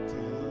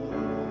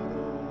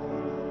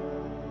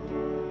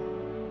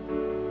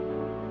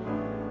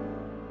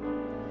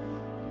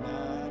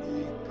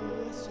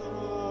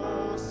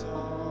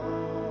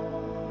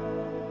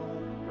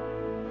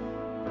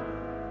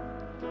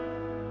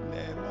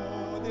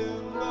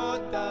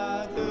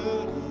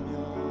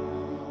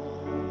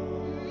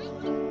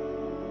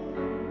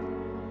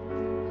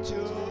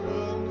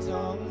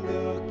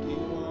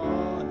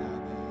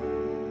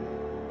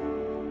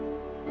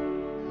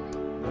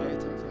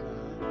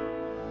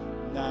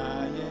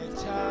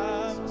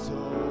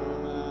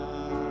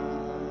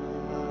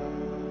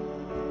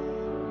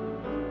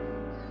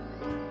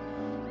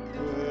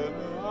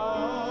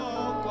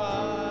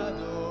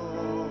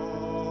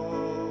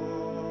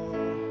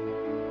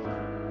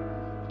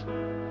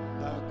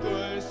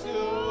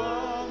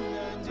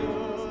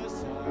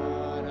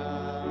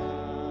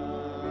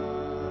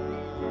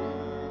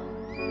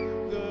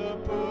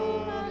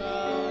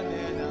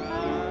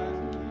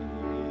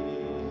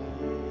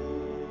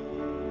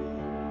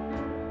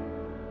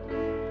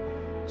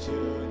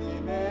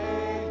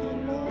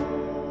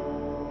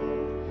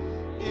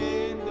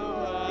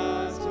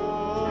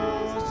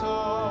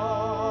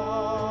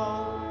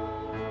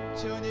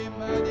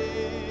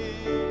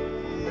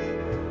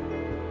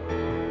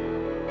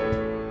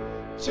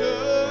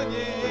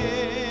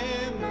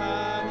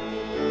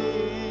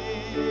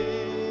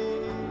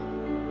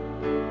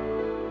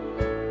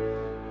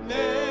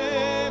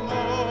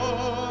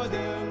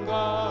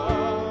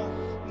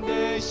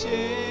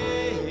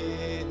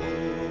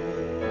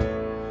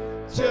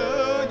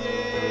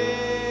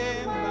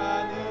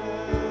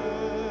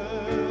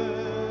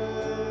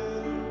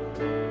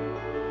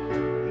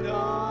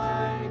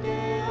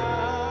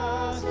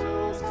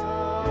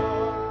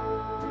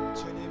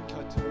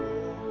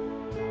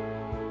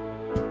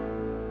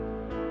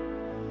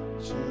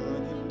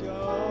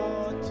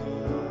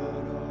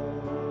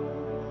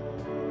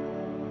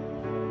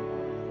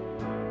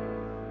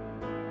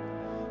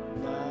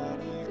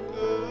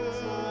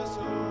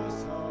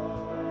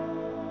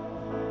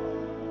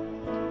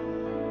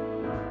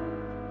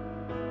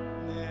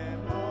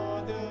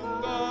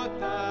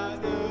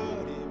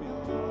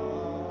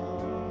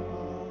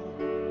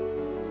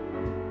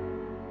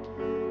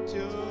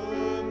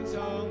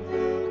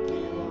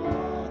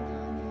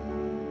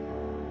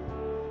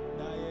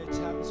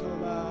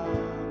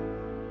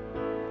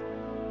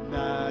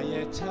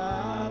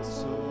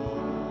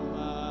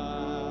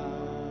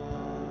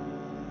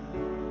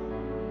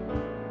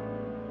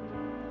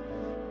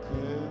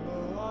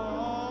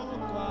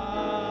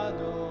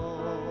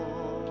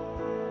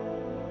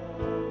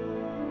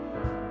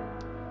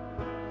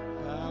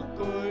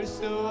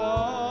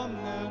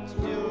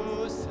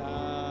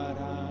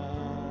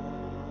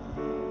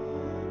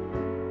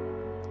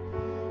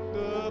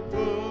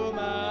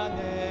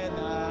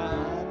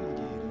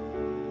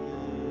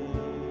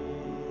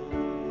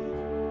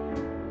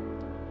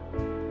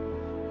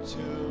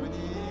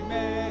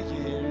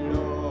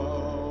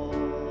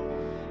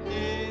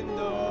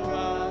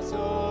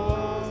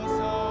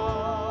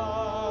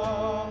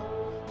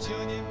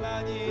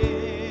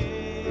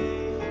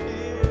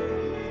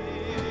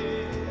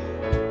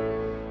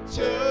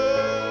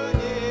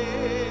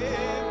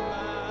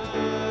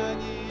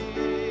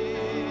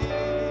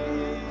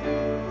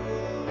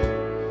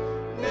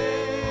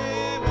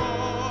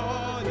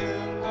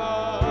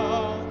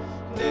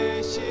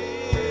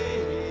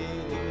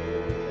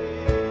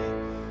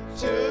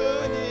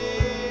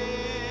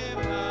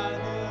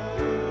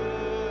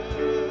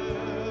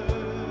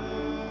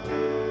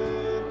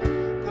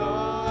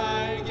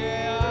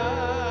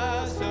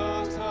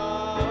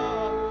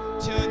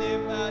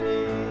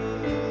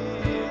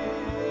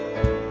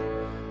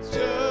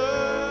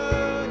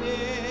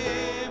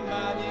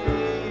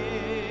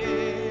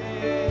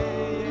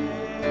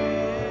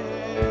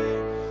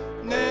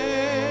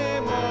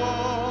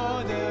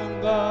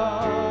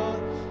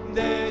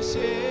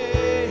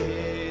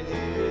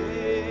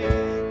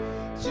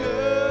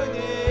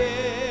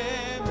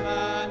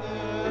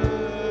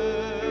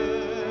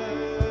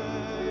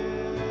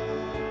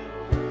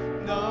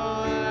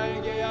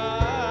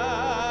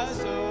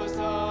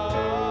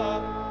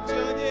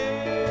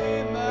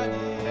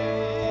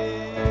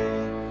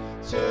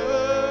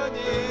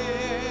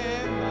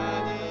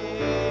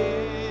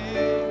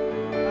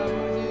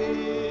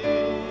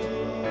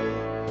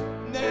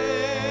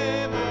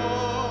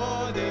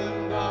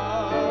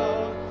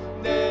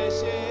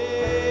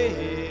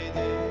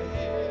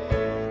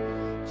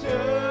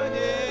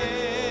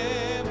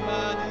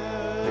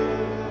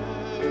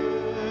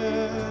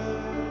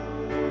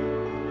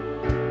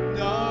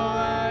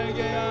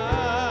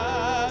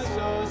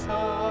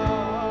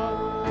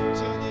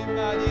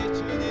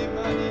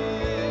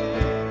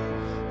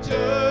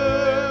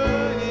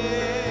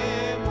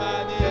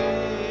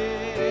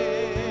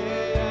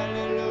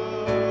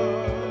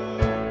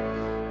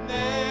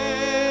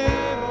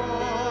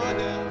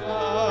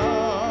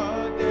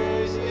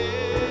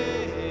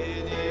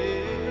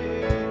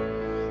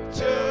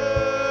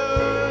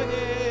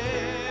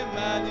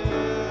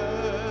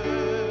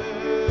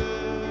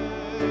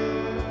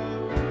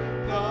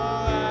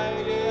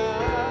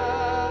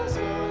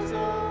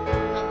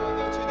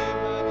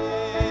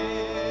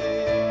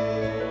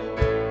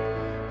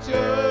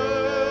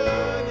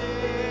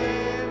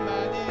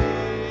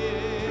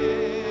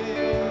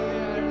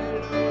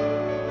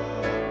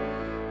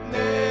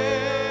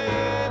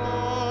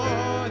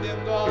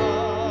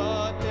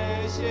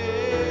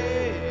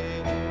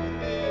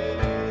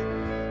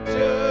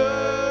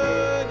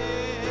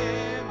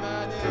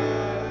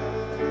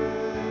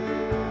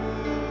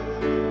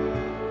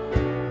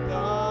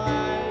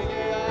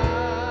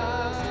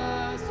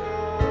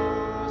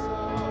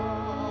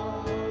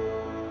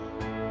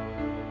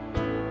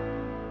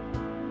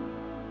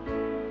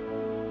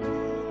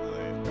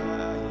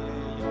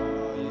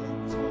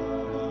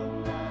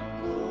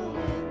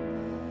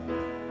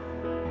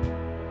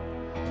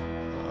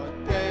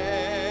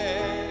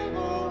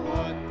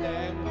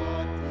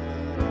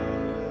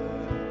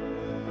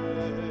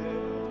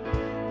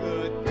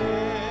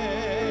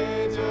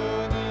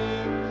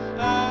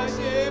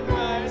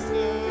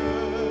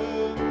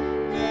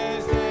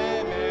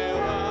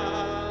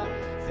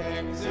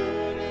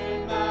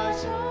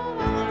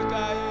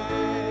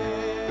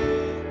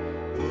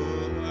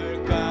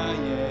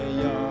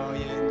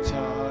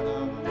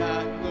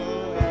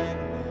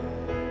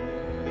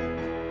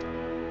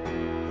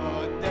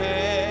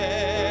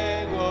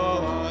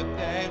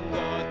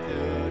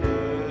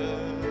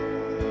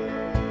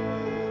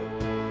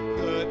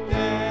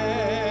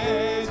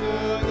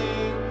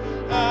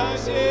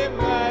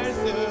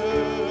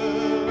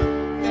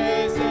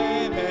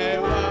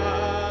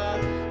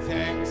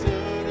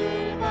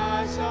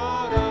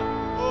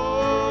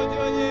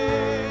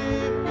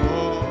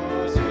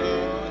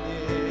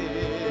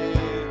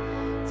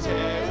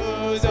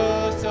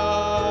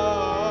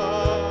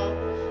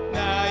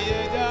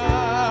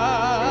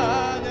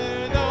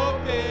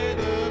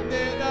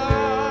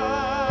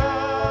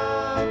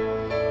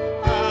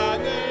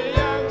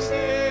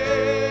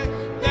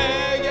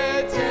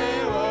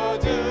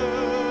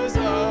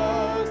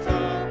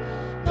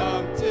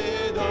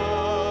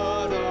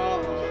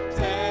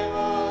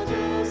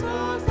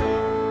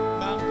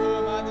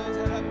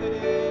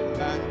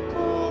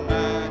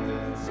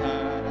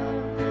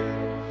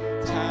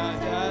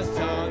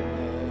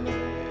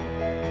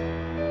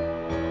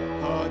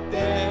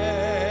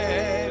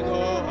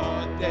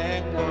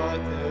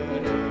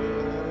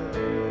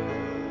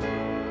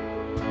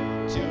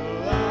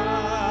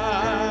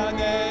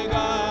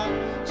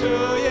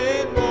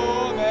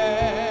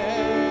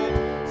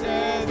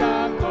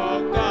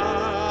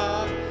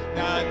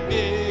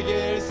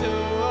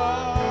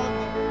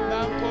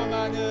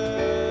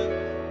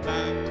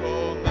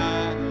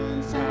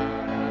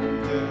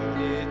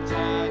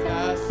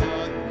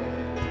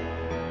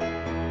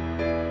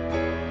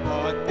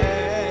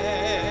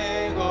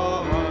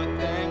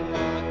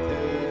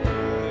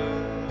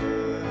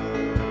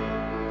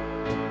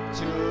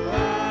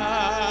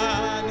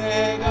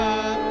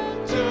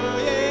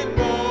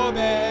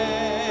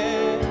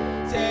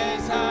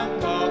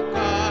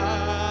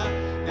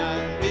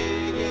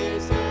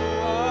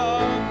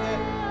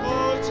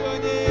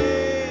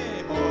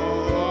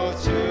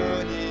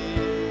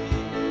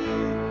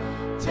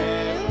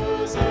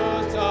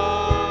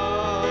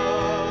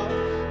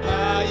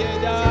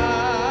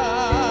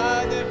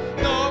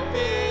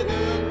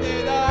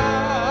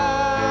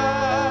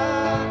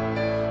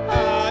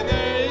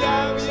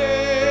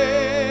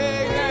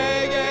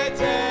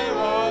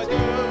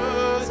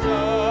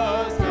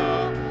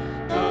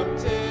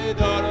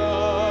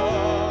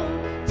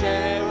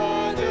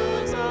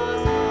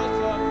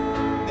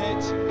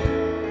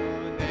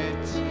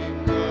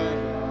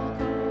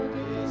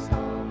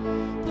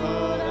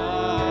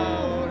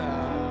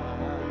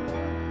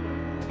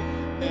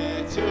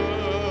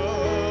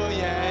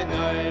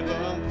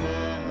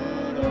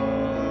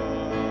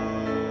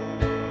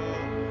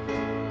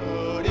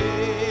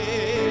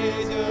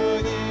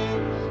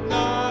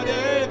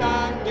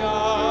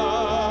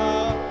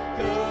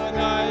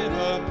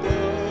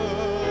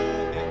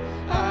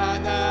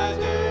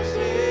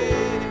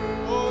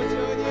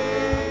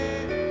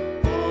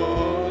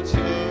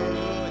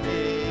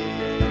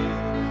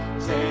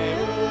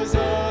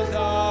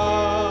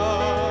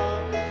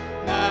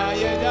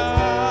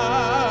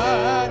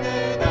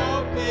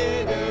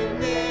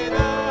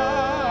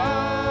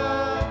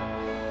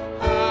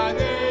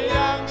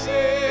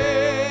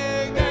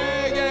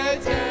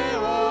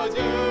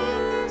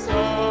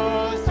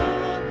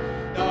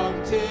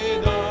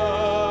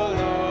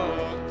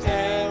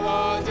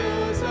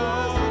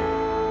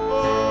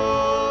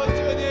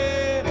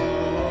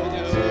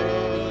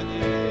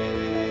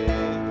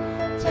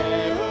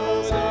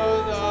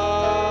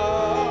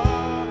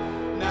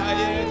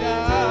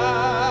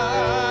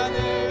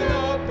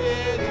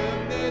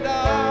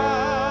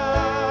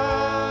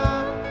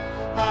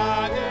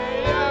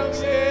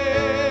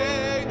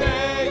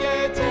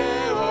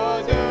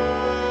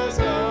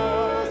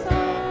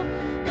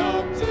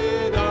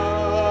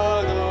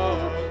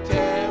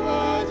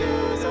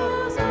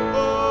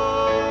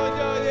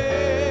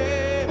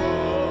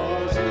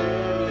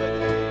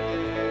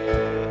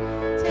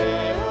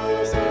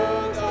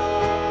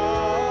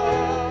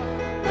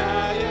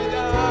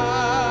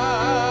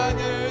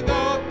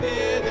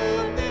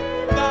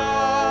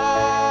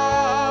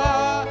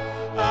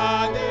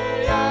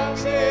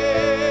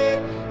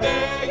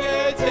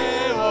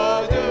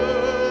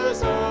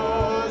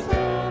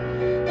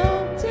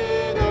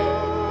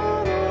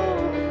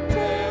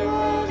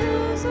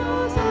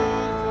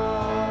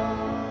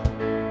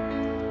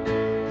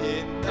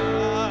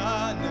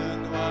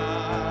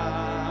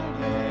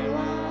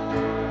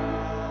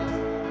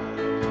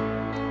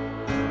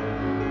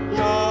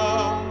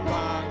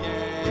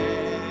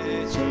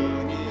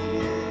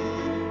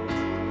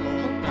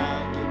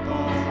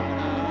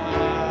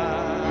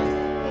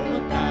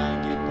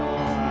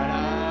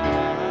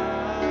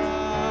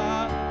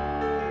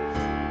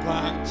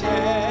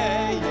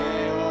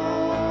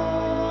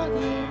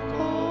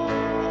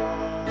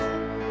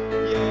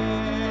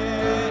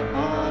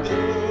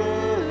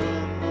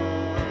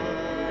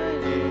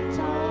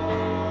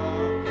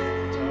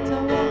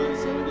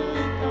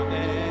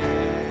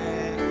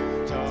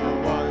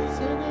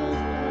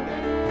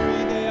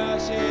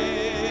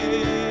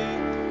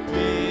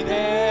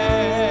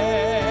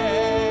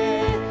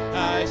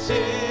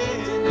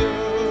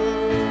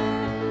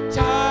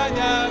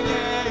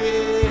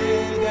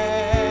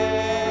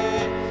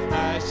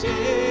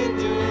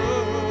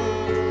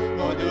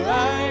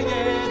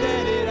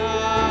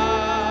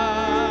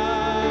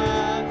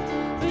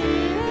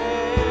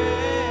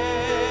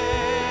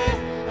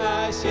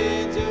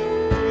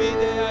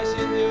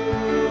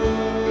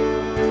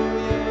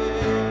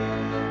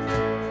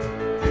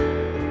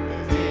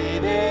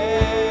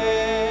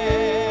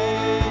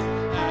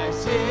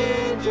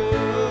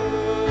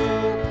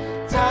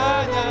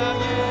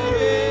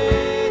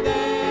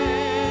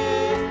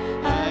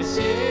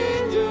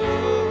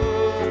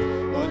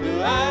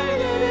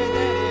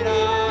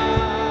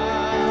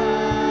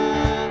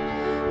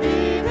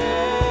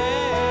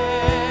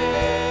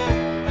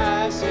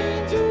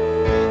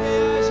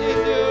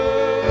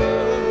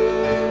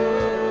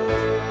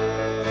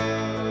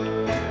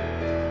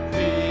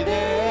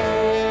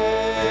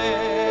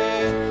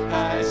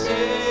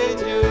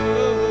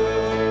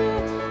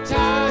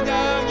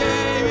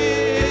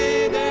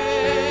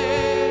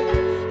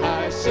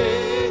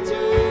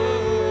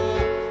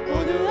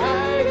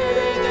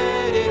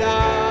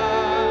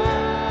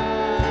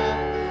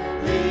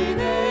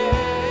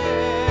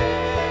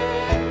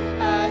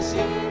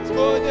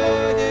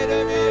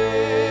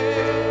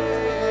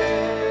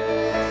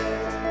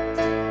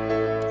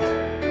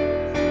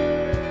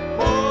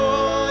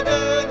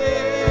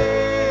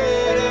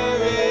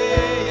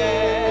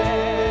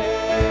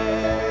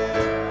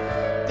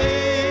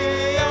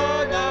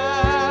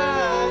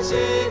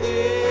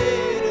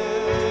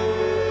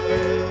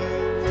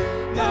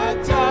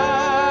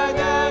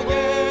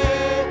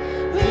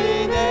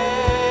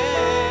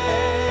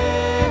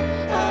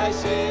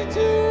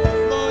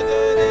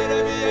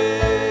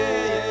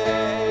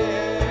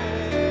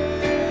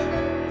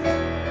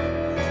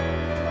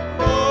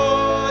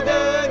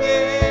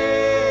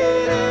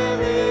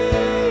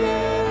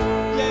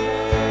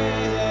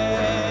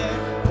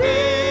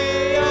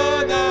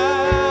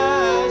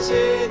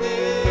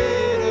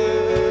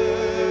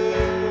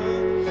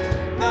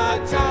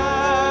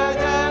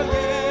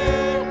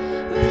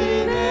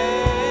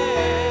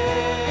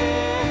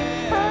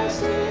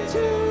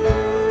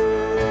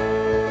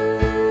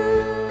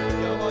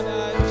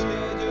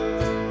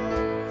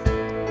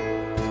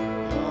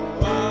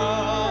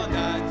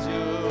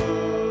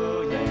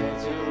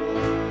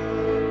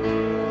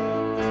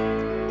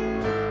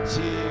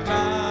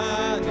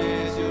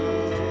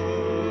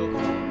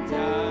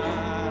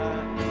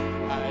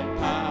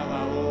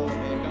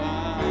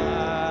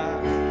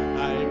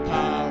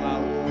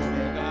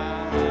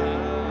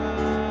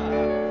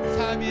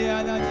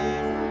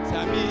하나님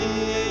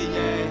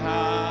삼위의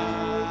하나님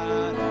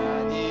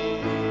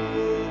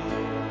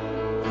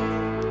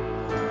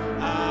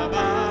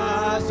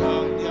아바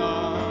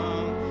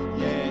성령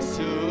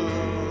예수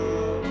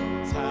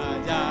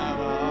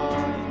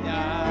사자버리냐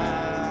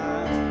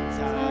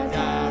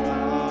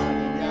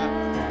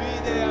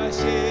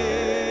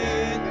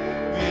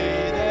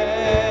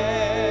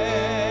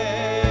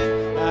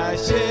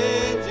위대하신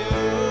주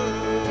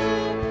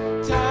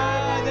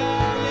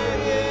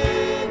찬양의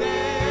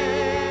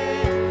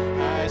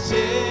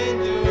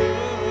위대하신 주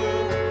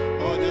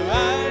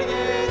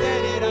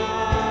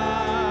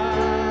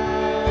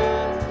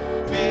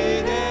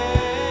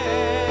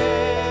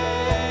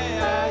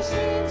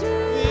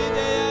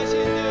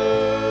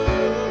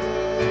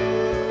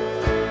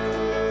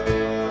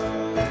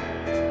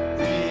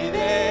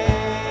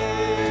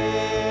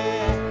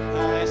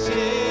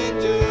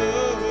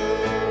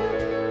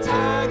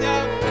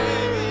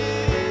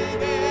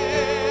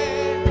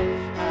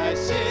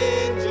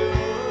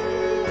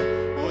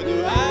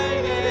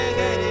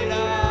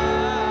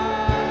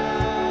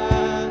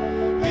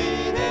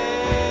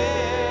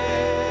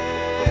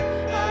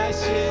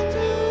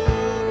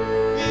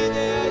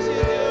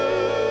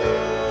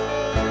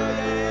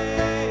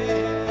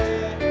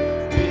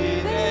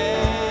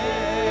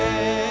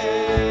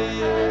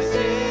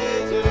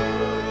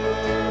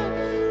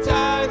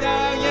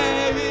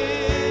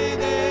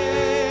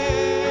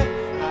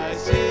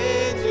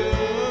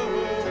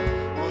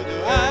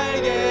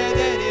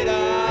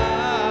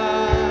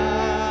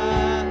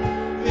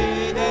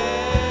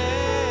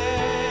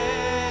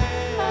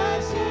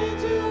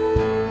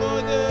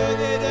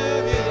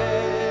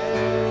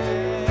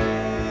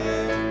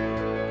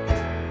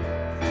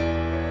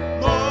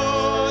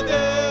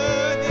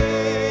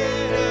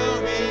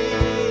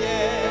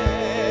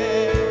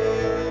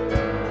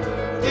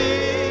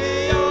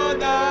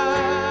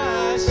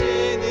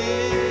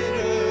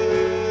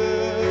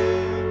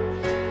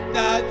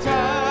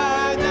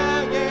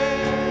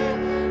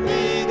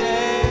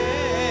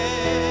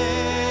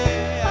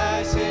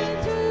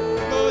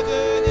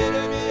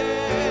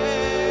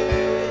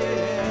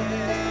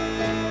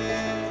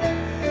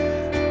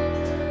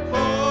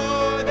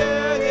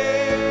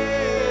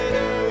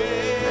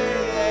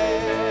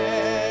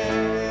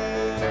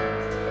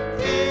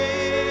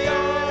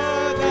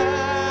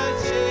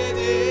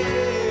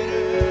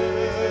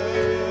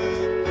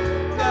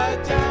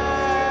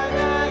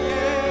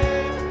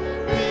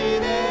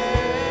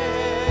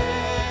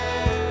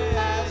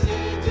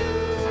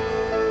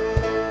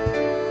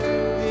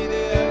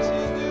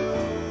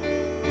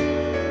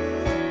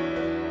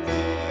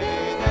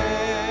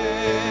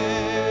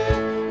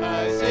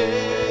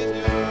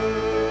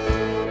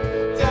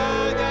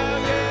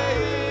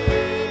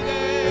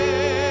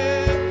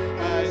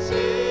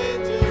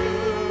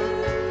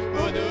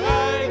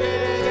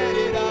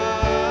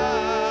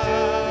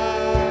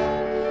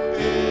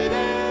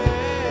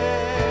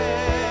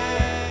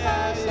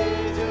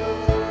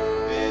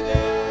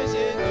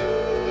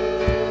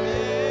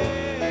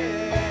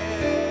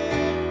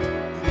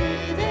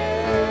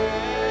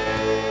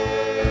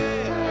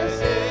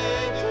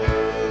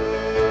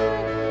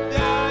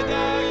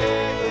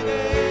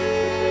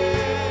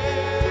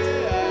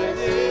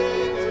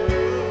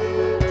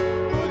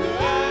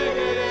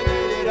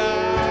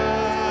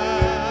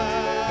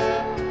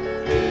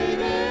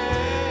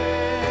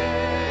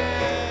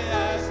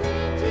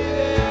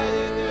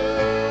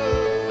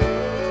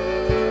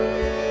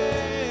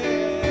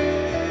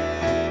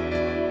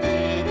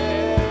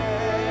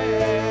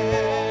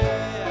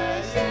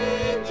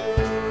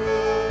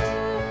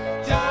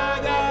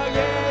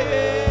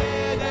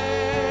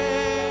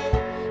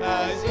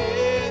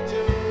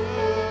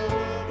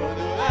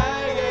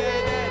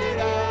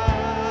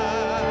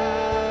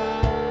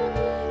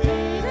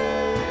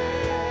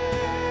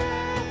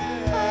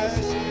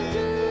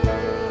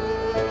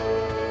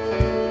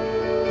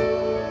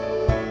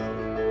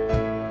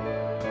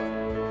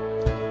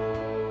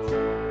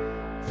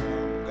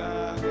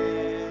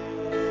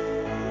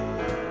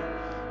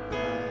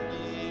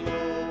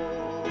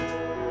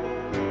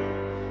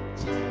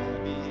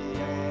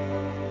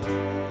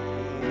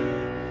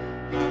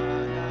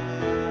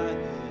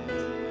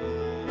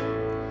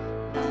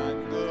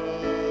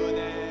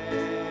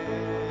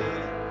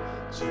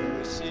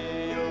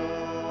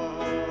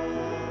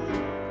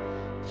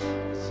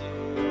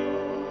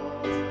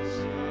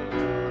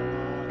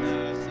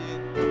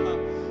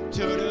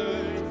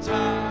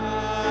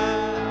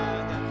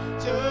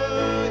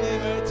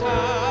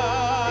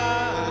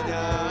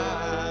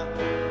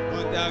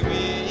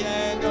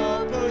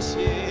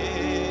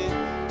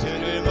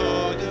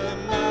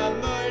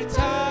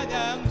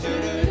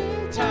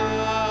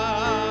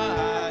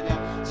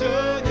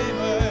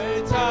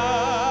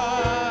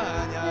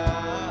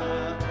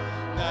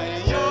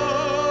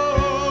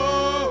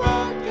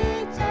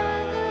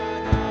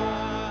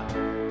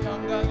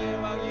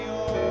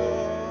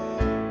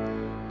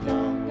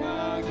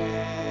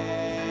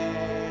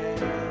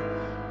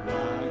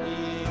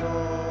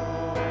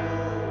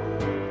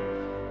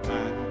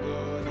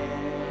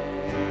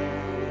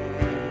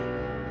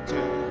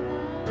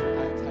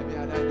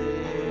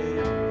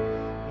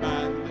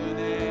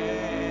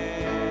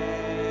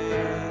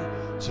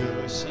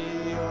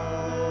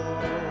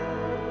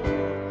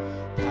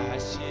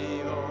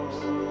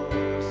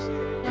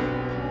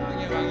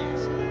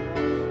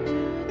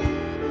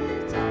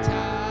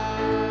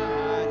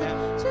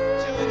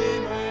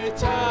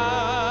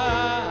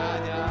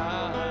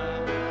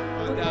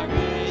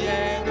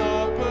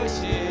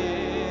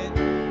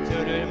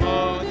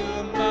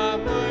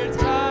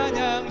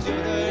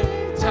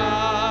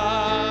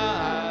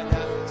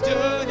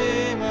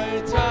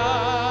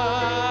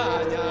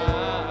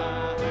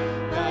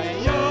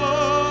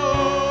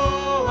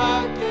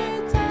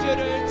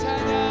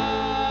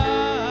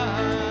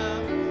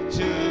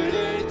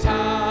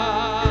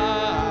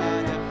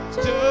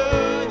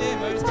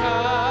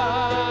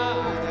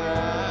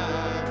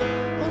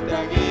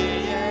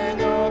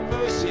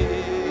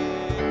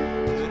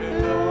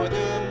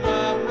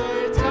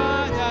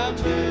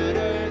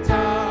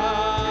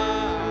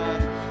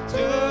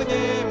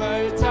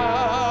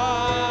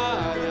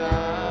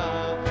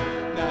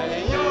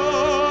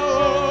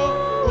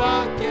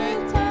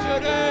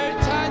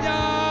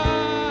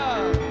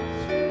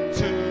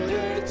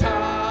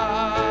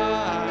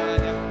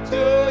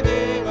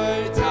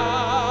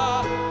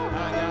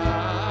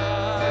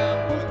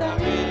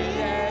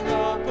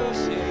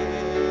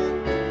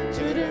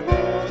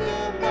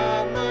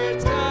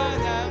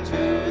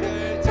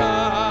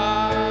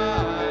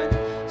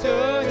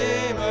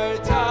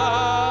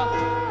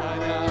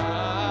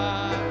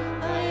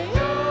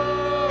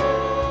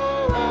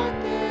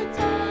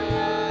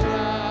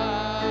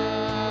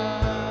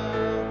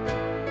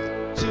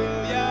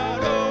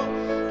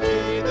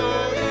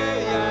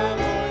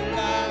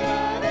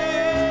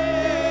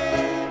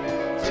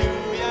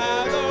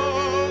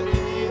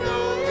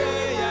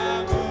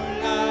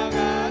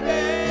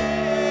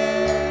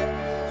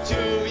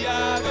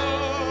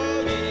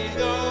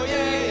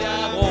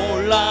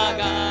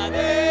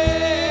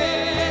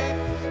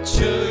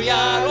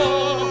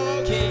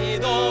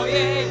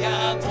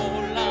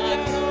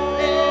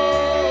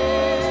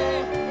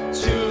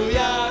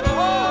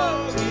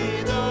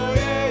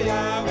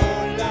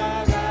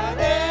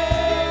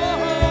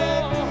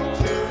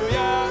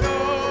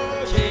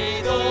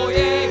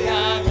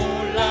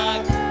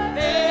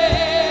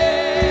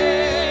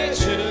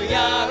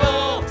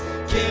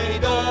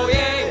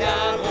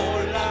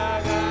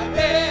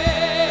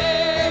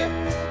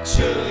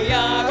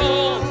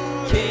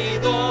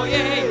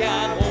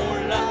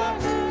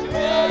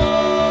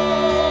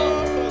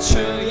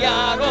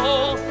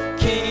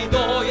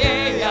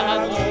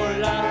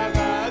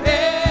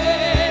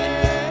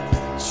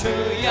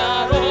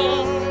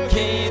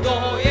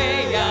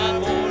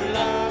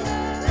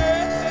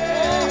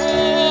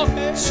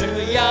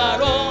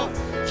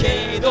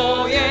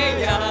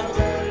기도의 양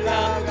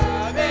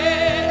올라가네.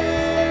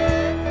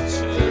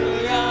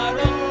 주야로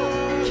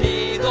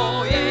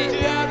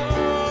기도의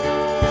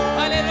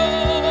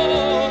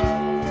할렐루야.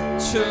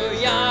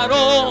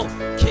 주야로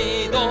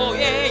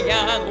기도의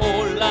양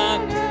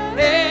올라가네.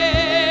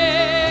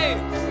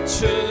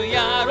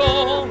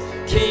 주야로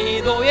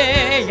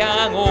기도의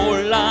양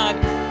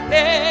올라가네.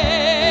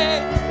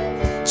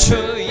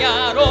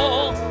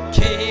 주야로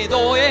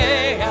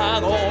기도의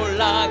양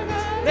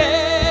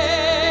올라가네.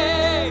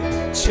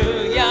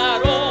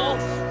 주야로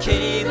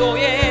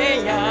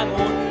기도의 양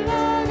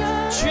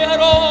올라가네.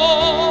 주야로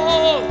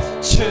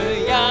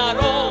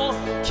주야로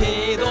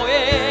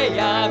기도의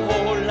양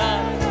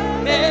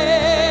올라가네.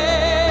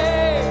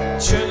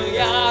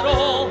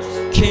 주야로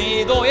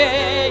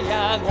기도의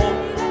양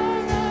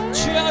올라가네.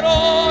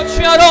 주야로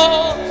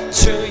주야로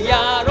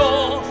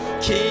주야로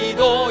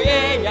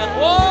기도의 양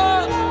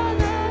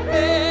올라가네.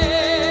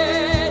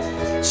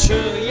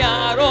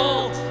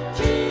 주야로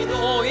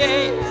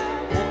기도의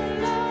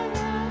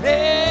올라가네.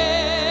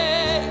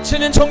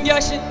 주는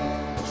존귀하신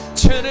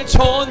주는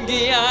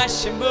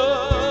존귀하신 분.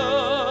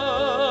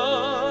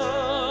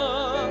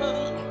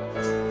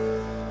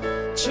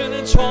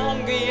 주는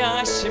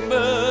존귀하신 분.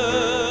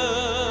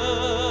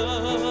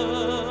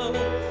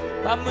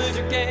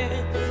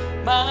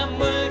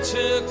 만물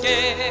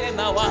주께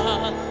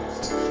나와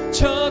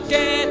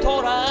주께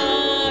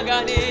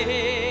돌아가니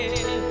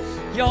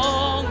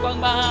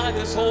영광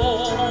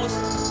받으소서.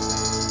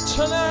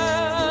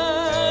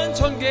 주는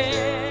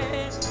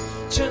존귀해.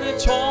 주는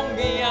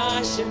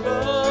존귀하신 분.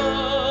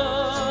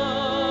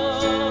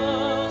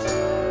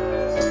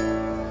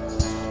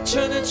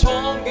 주는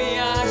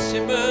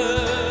존귀하신 분.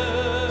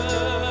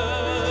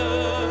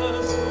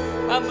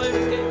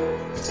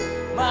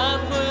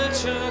 만물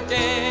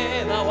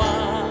주께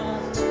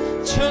나와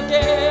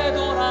주께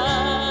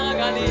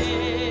돌아가니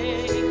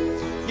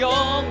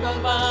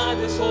영광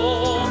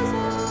받으소서.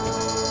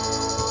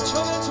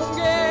 주는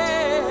존귀해.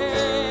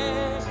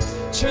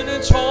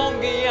 주는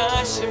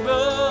존귀하신 분.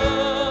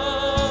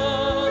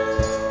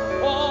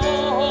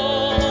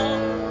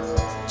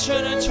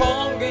 주는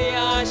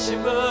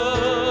존귀하신 분.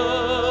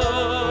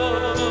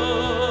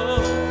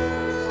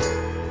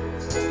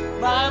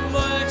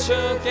 만물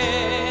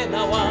주께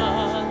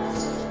나와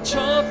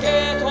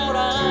주께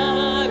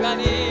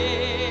돌아가니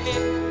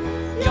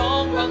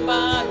영광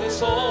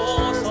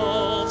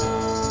받으소서.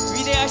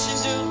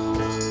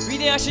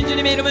 위대하신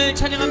주님의 이름을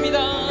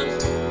찬양합니다.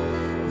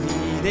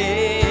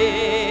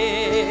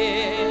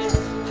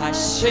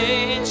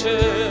 위대하신 주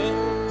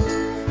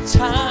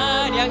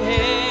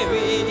찬양해.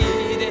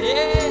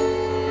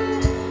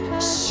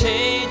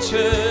 위대하신 주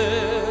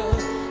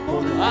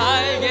모두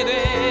알게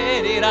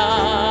되리라.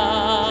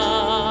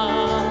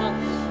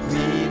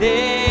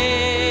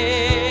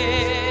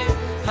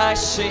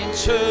 위대하신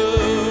주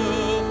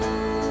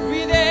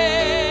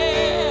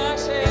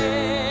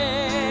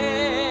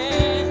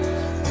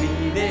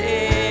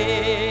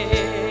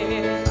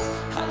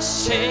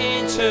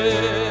위대하신 주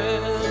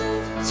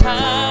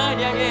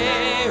찬양해.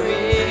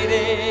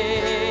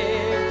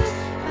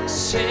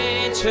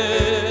 위대하신 주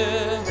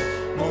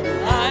모두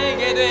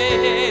알게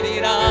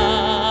되리라.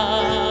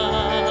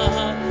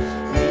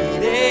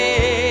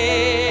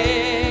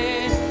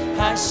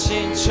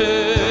 위대하신 주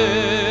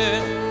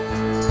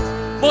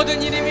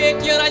모든 이름 위에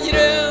뛰어난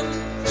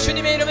이름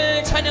주님의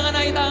이름을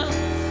찬양하나이다.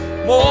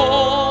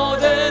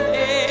 모든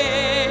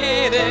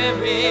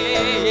이름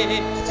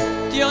위에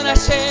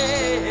뛰어나신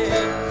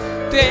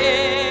이름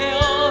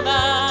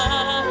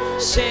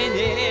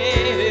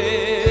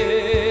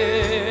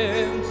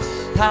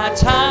다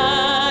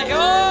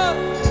차여.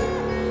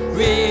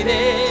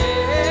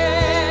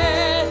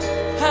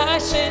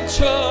 위대하신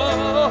주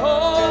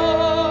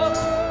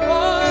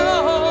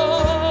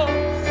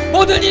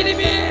모든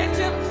이름이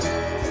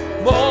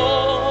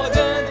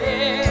모든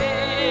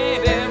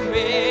이름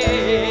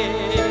위에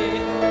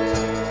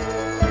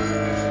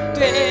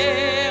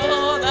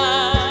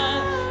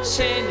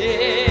뛰어나신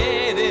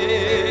이름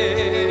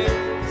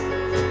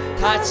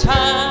다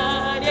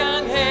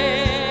찬양해.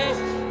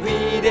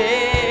 위대하신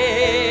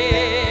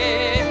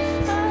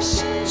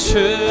주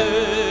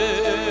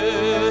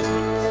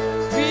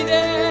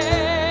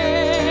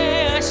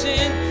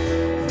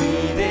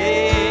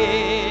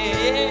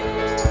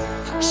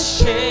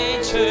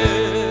위대하신 주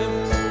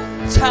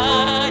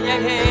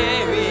찬양해.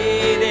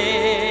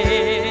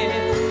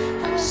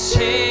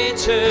 위대하신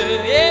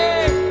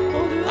주의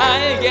모두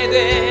알게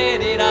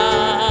되리라.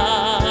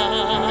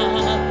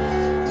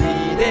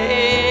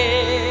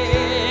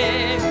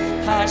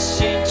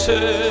 위대하신 주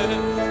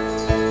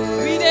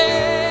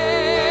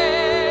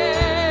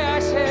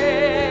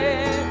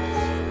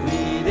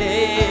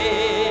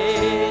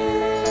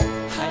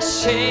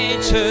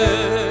위대하신 주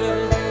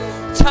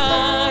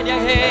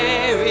찬양해.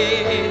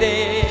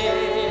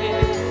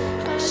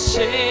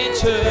 위대하신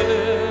주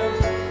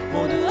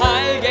모두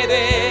알게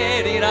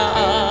되리라.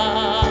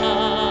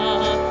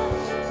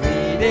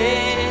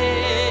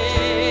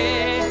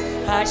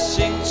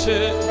 위대하신 주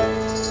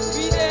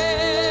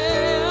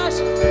위대하신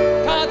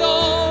가도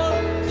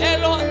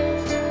엘로한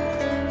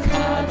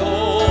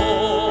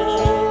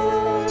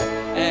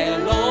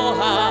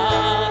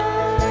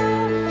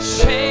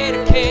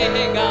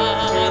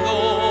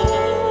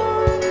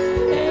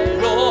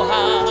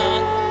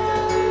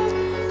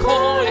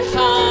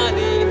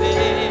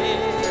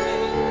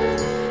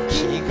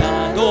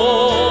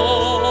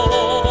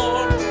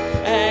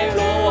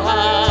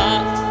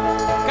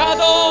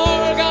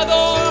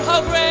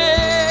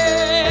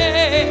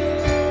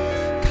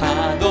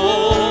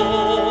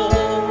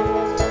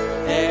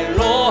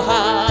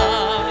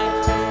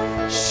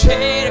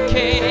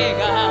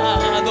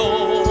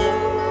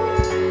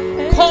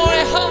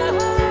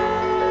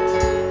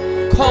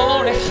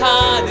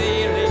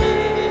하늘에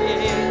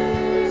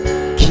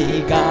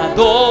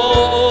기가도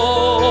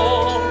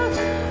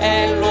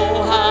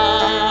엘로하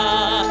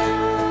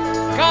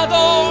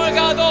가돌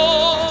가돌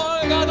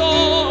가돌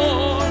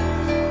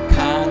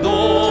가돌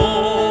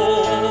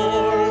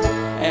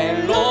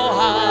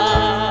엘로하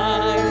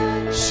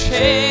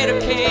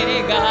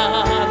쉐르케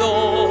가돌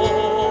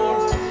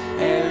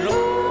엘로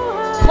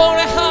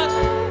코레한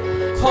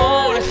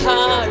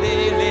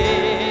하늘에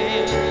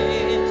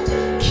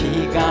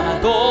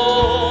기가돌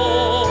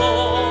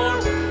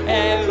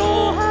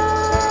엘로하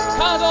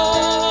가돌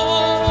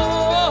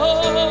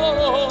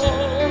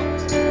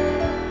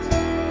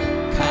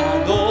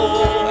가돌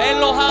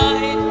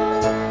엘로하이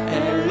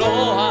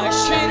엘로하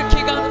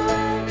쉐르키가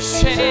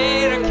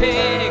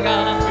쉐르케가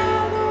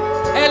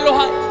엘로하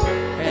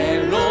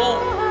엘로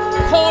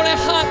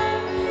코레한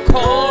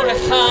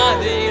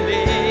하늘에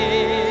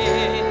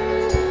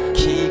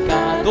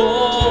기가돌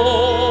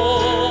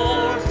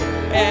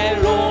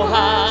엘로하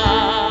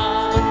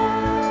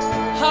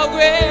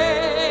하괴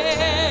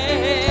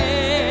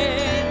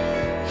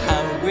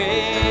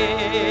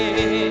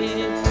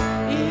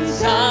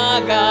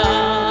이사가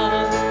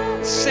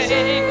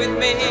sing with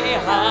me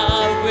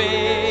하괴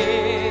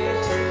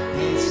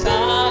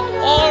이사가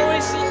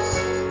always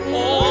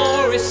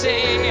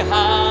say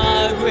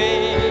하괴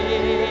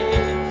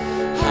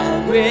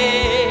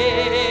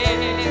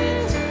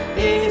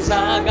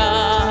이사가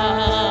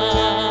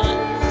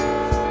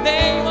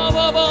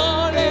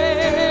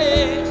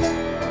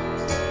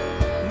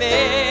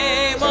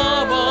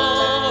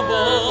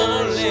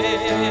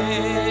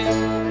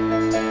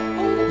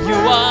You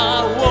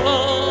are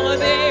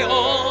worthy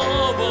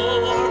of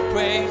all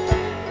praise.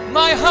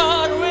 My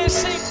heart will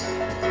sing,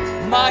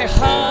 my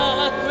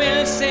heart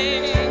will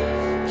sing.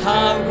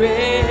 How great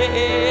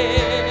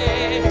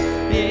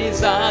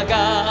is our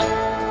God.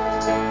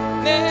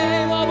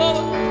 내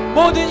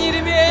모든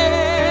이름 위에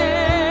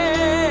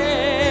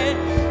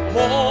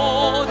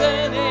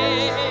모든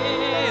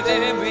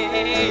이름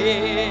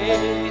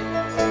위에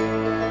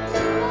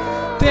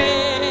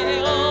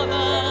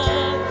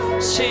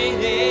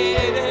태어나신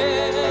이름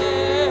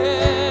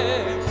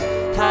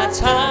다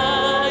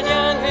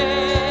찬양해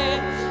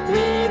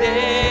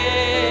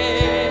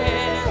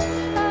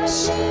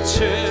위대하신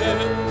주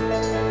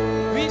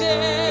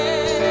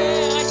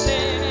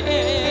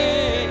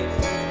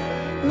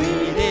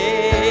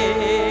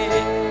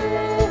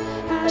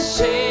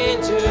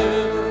위대하신 주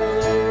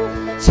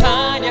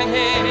찬양해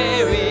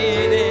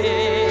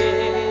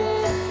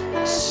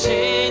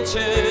위대하신 주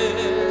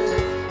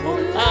못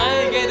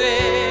알게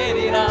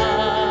되리라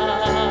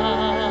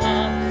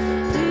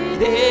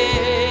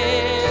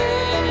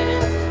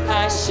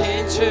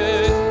위대하신 주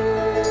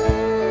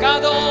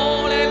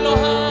가돌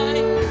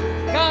엘로하이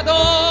가돌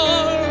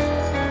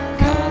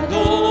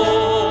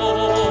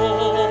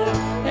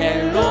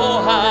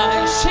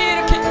엘로하이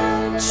쉐르케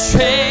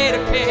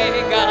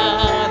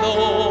가돌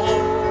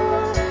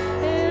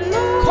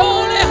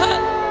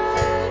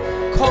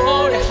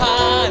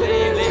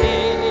코레하늘에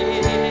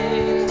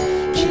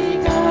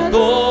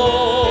기가돌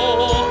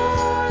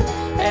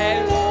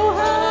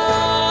엘로하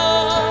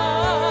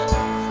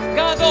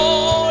가돌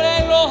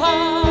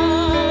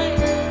엘로하이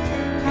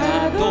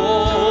가돌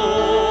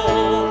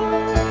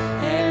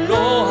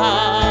엘로하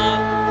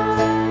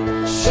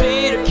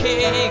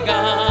쉐르케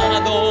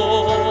가돌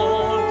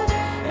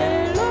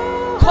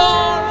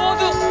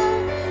모두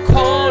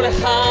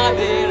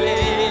코레하늘에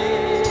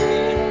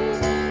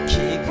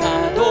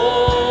기가돌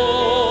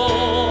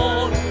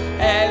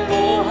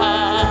엘로하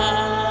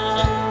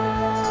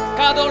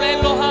가돌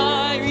엘로하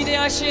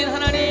위대하신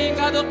하나님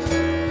가돌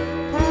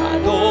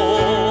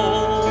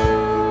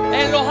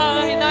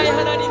엘로하이 나의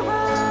하나님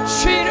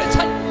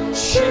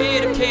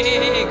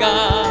쉐르케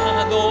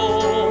가돌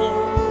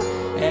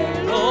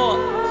엘로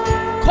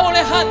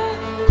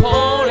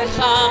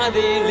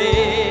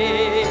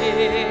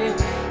코레하늘에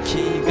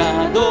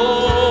기가돌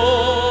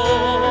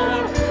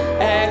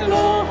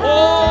엘로호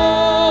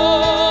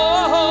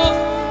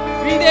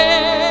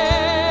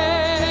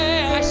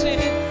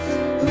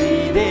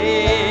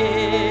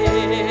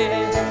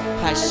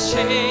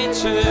위대하신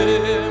주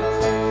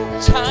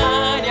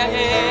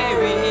찬양해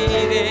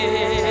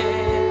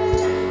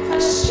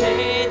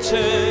위대하신 주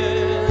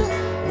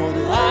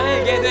모두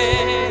알게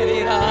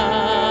되리라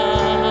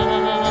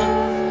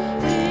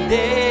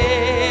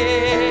위대하신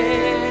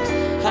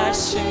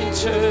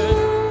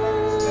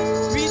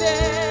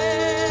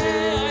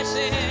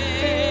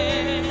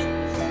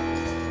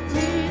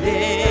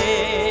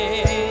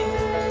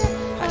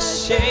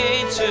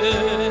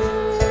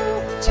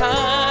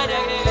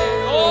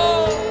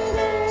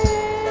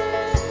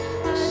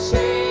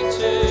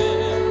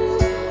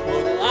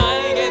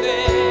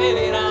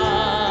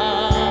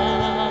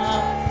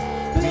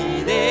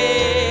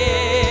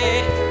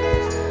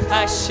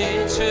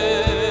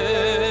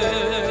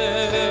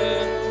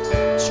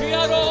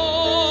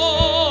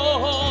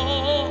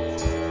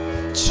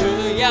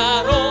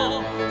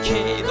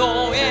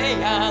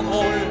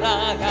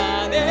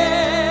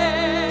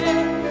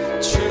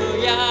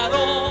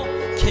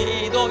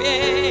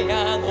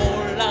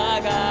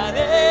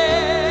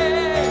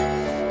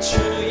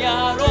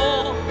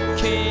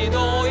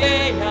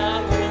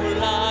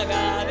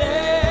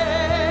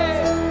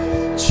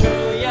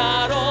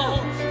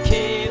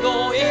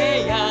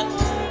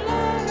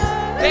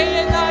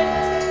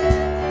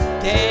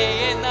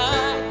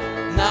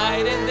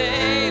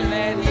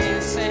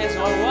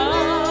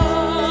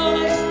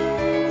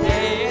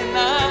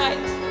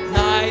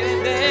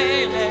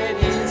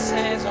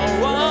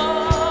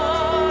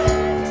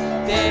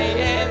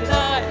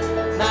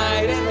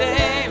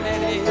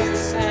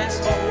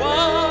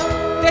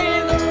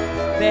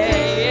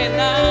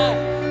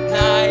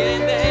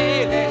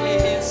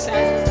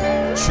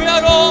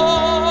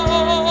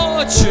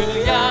주야로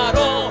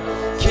주야로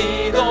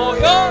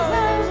기도요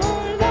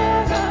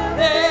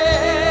올라가네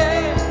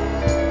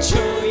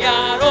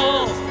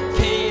주야로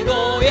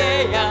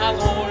기도의 양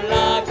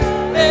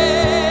올라가네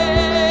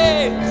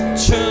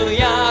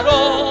주야로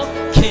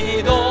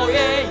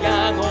기도의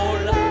양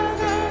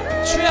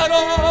올라가네 주야로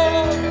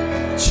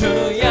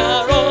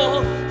주야로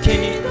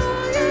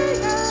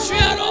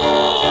주야로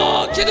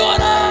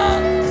기도하라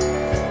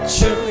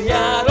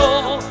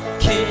주야로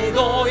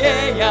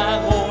기도의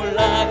양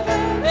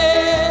올라가네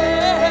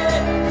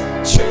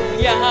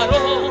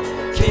주야로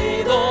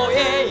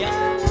기도의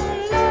양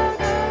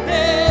올라가네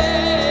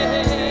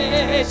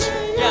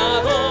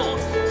주야로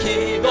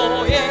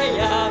기도의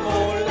양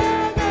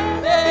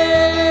올라가네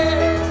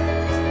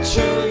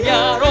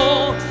주야로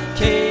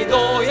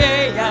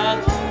기도의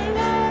양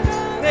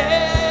올라가네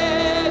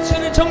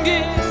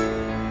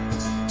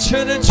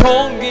주는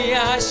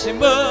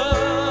존귀하심은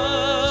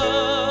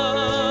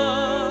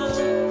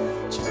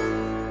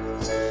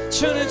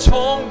주는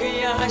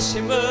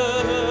존귀하심은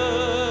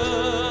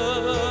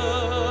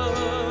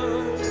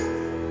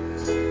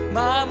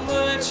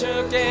만물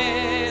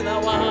주께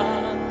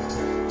나와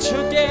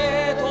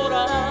주께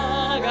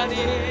돌아가니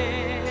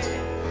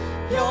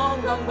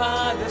영광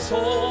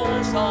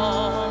받으소서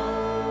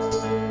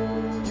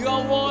You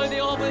are worthy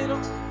of it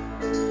all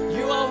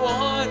You are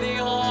worthy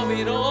of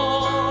it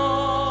all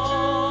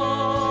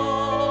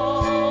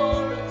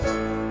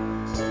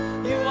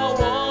You are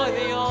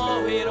worthy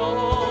of it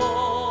all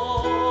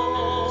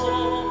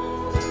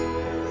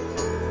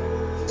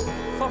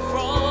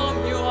From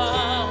you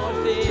are all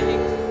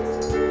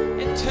things,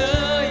 and to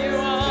you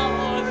are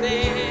all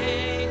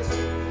things.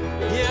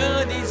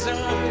 You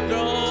deserve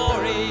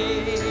glory.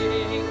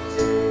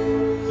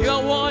 You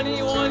are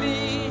worthy,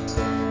 worthy.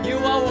 You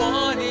are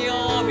worthy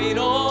of it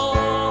all.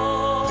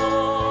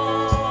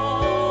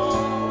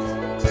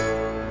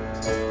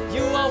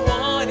 You are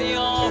worthy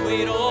of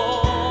it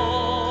all.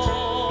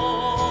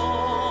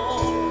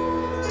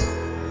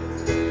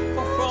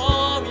 For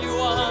from you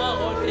are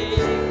all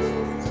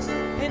things,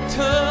 and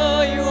to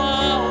you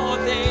are all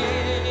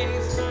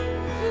things.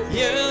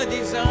 You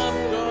deserve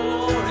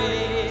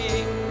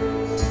glory.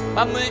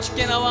 만물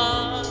주께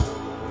나와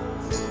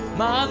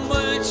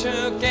만물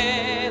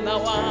주께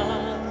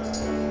나와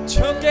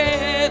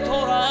주께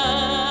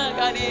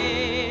돌아가니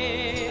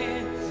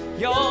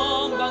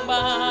영광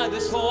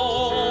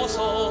받으소서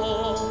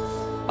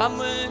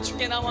만물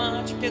주께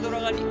나와 주께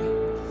돌아가니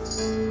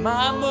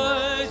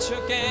만물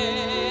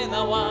주께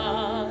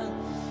나와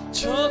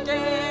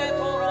주께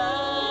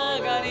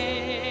돌아가니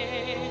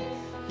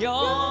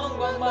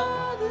영광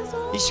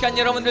받으소서 이 시간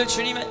여러분들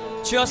주님의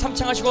주여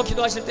삼창하시고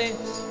기도하실 때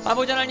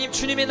아버지 하나님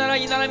주님의 나라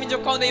이 나라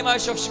민족 가운데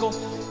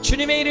임하시옵시고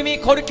주님의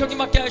이름이 거룩히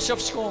여김받게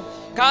하시옵시고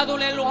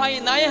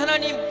가돌엘로하이 나의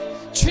하나님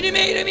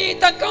주님의 이름이 이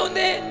땅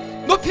가운데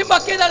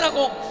높임받게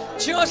해달라고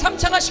주여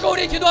삼창하시고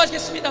우리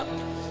기도하시겠습니다.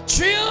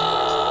 주여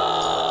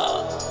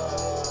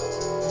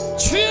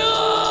주여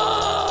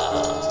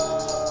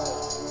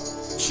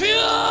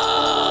주여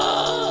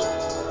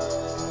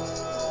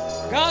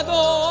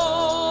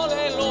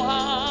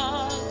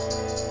가돌엘로하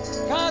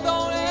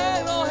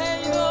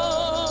가돌엘로헤이로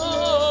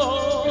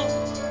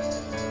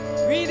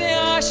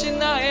위대하신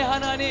나의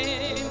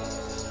하나님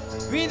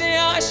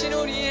위대하신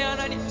우리의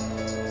하나님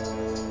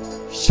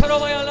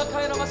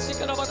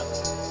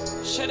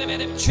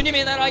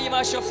주님의 나라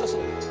임하시옵소서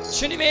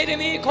주님의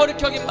이름이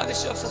거룩히 여김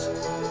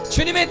받으시옵소서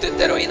주님의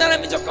뜻대로 이 나라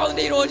민족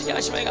가운데 이루어지게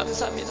하심을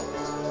감사합니다.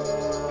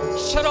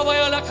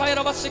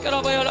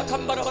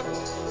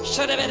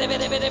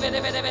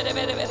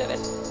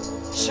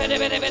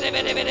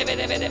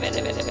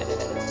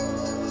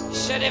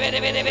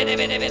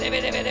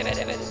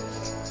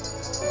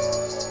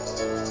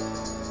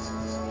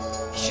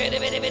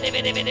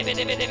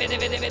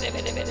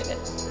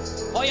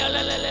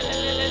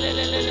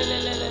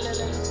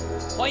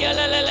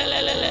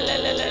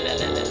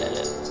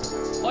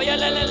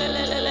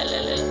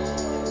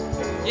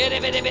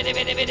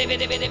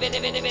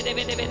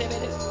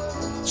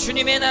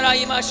 주님의 나라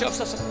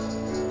임하시옵소서.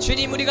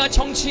 주님 우리가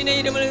정치인의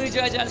이름을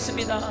의지하지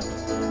않습니다.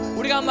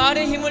 우리가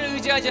말의 힘을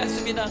의지하지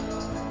않습니다.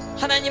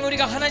 하나님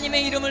우리가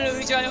하나님의 이름을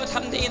의지하여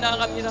담대히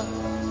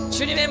나아갑니다.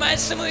 주님의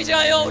말씀을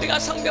의지하여 우리가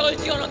성벽을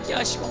뛰어넘게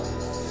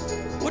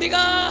하시고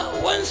우리가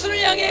원수를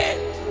향해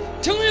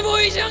등을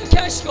보이지 않게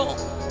하시고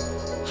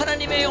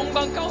하나님의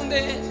영광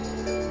가운데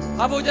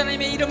아버지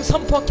하나님의 이름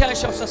선포하게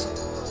하시옵소서.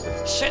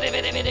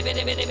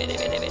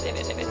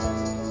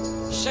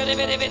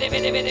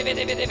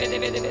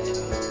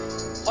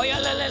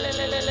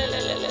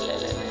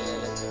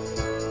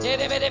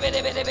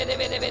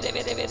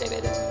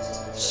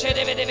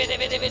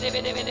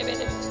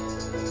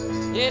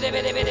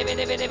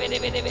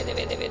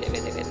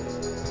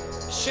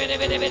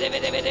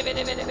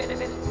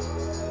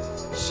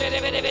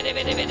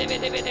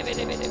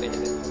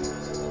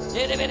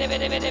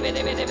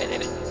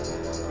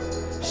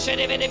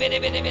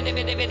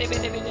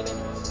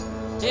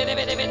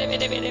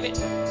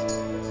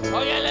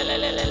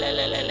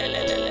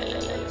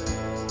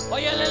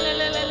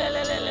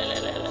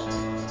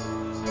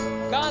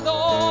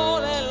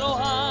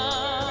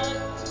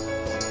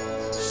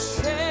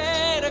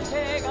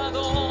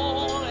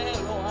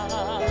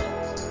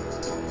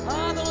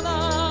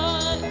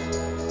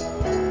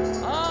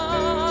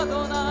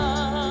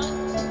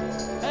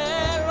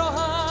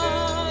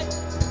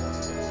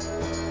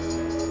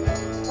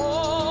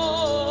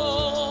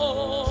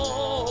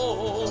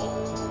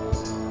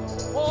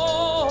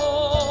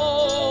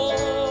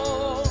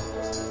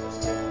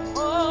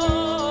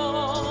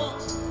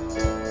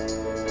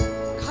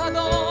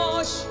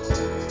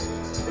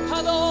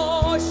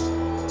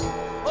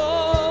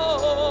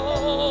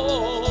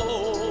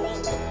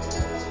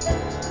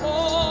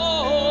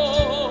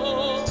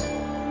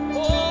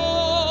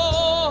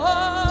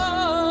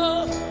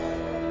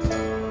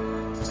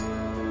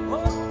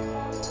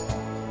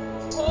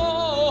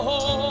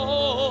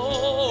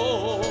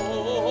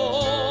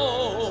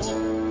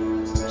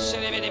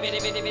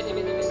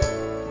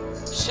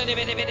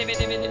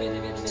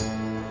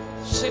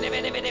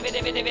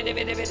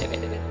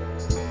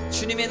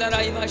 주님의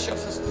나라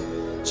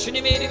임하시옵소서.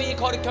 주님의 이름이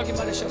거룩히 여김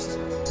받으시옵소서.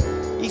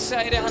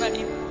 이스라엘의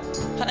하나님,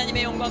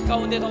 하나님의 영광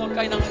가운데 더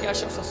가까이 나가게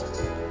하시옵소서.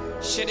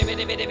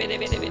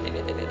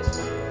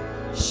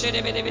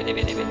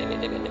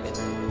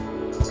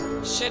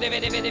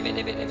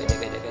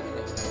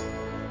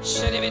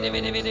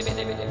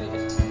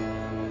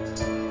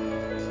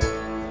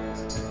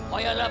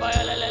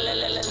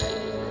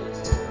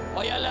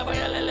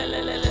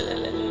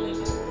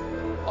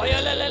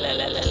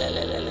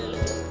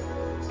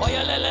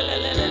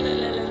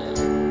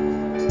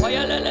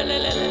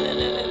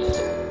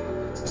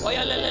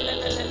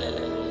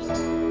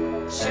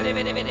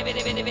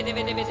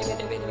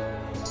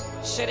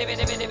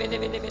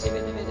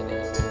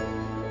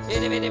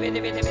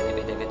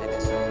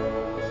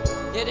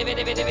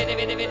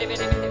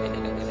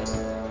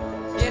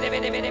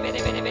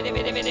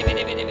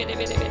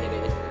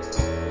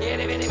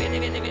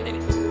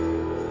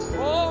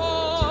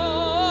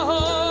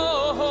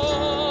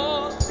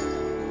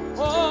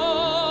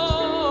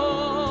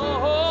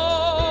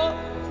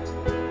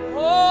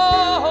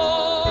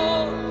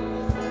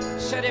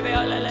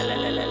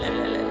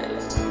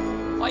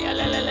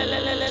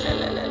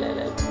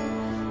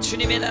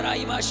 주님의 나라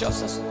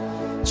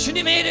임하시옵소서.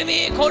 주님의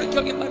이름이 거룩히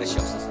여김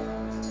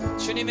받으시옵소서.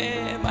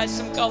 주님의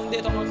말씀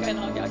가운데 더 가까이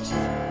나가게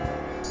하시옵소서.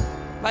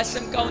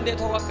 말씀 가운데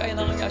더 가까이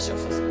나가게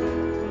하시옵소서.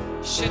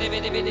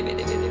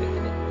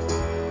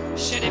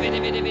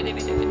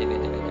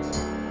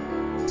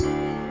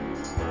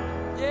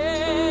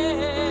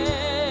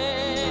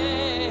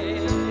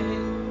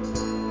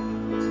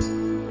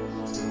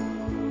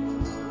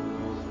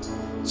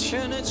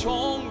 주는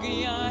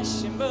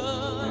존귀하신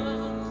분.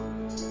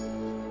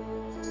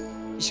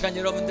 이 시간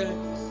여러분들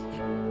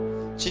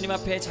주님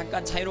앞에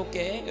잠깐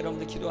자유롭게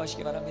여러분들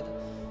기도하시기 바랍니다.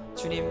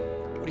 주님,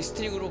 우리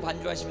스트링으로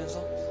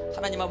반주하시면서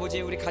하나님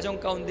아버지, 우리 가정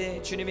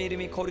가운데 주님의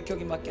이름이 거룩히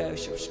여김 받게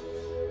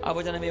하시옵시고,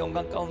 아버지 하나님의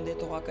영광 가운데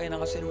더 가까이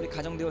나가서 우리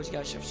가정 되어지게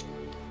하시옵시고,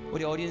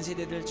 우리 어린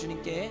세대들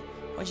주님께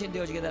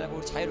헌신되어지게 달라고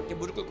우리 자유롭게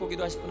무릎 꿇고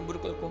기도하실 분은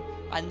무릎 꿇고,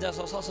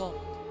 앉아서 서서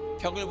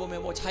벽을 보며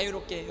뭐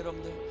자유롭게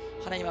여러분들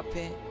하나님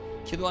앞에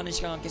기도하는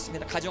시간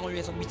갖겠습니다. 가정을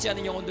위해서 믿지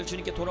않는 영혼들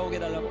주님께 돌아오게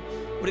달라고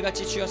우리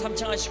같이 주여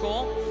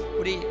삼창하시고,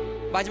 우리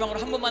마지막으로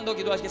한 번만 더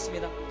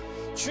기도하시겠습니다.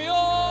 주여,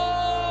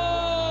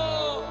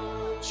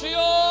 주여,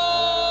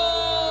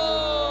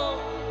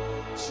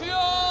 주여,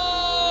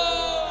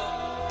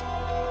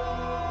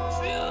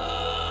 주여,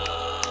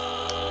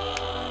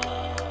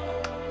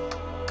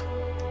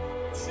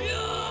 주여.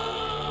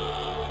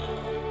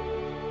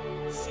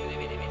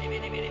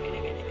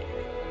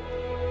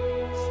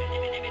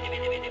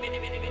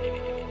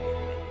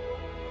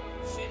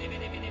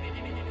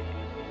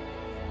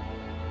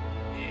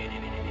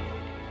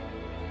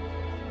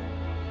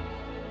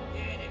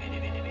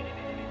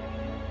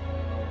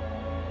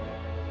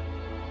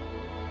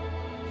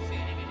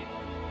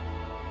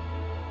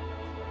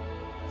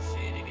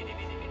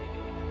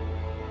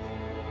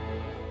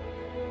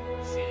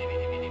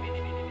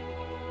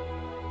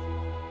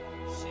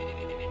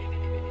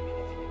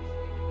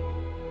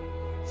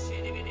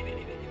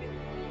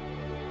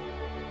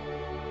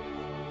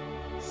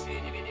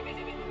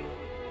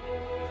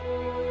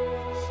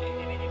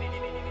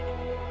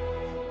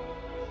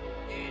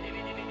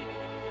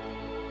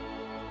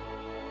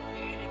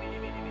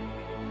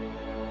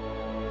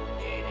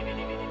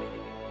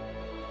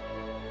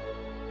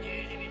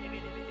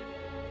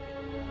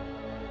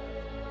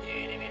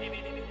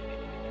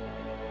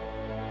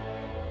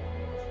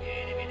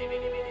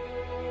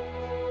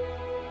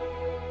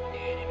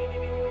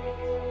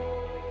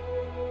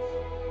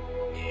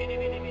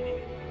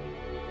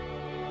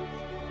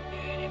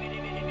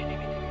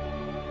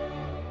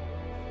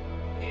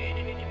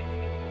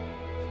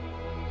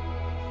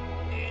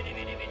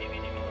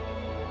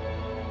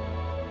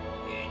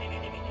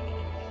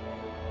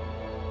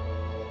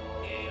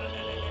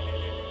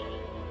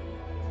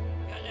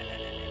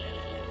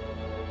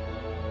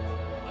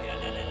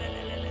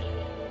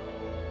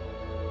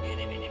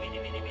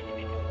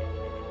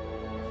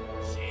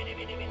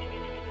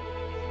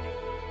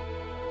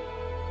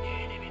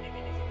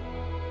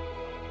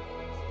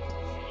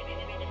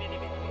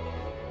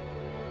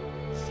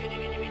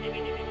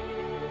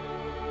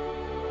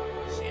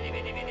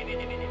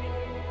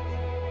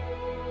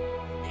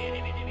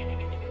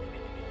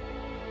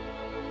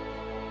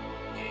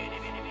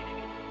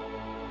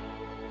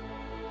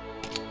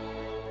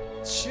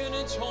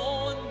 우리를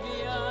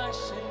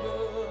존귀하신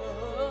분,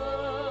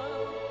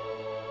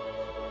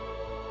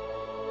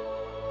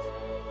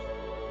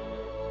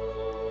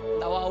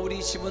 나와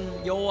우리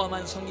집은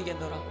여호와만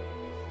섬기겠노라.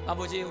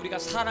 아버지, 우리가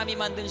사람이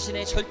만든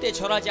신에 절대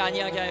절하지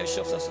아니하게 하여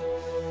주옵소서.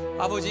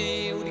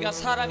 아버지, 우리가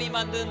사람이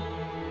만든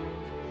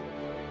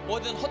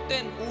모든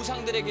헛된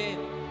우상들에게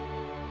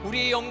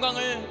우리의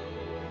영광을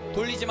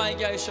돌리지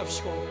말게 하여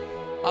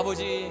주옵시고,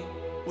 아버지,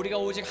 우리가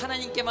오직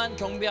하나님께만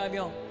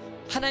경배하며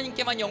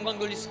하나님께만 영광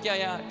돌릴 수 있게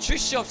하여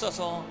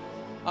주시옵소서.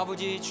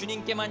 아버지,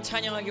 주님께만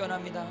찬양하기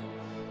원합니다.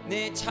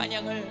 내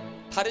찬양을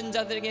다른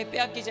자들에게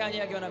빼앗기지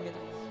아니하기 원합니다.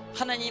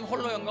 하나님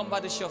홀로 영광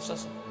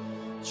받으시옵소서.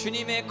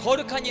 주님의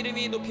거룩한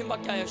이름이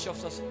높임받게 하여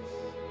주옵소서.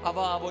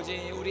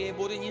 아버지, 우리의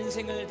모든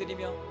인생을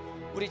드리며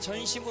우리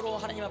전심으로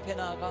하나님 앞에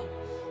나아가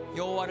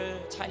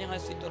여호와를 찬양할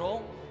수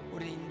있도록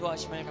우리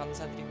인도하심을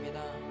감사드립니다.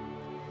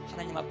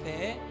 하나님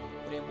앞에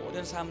우리의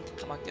모든 삶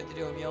다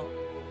맡겨드리오며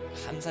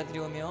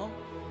감사드리오며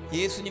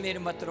예수님의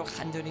이름 받도록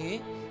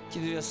간절히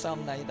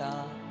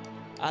기도드렸사옵나이다.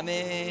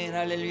 아멘.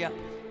 할렐루야.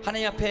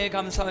 하나님 앞에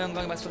감사와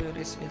영광의 박수를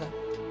드리겠습니다.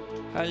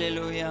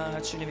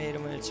 할렐루야. 주님의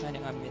이름을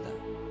찬양합니다.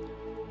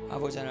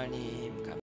 아버지 하나님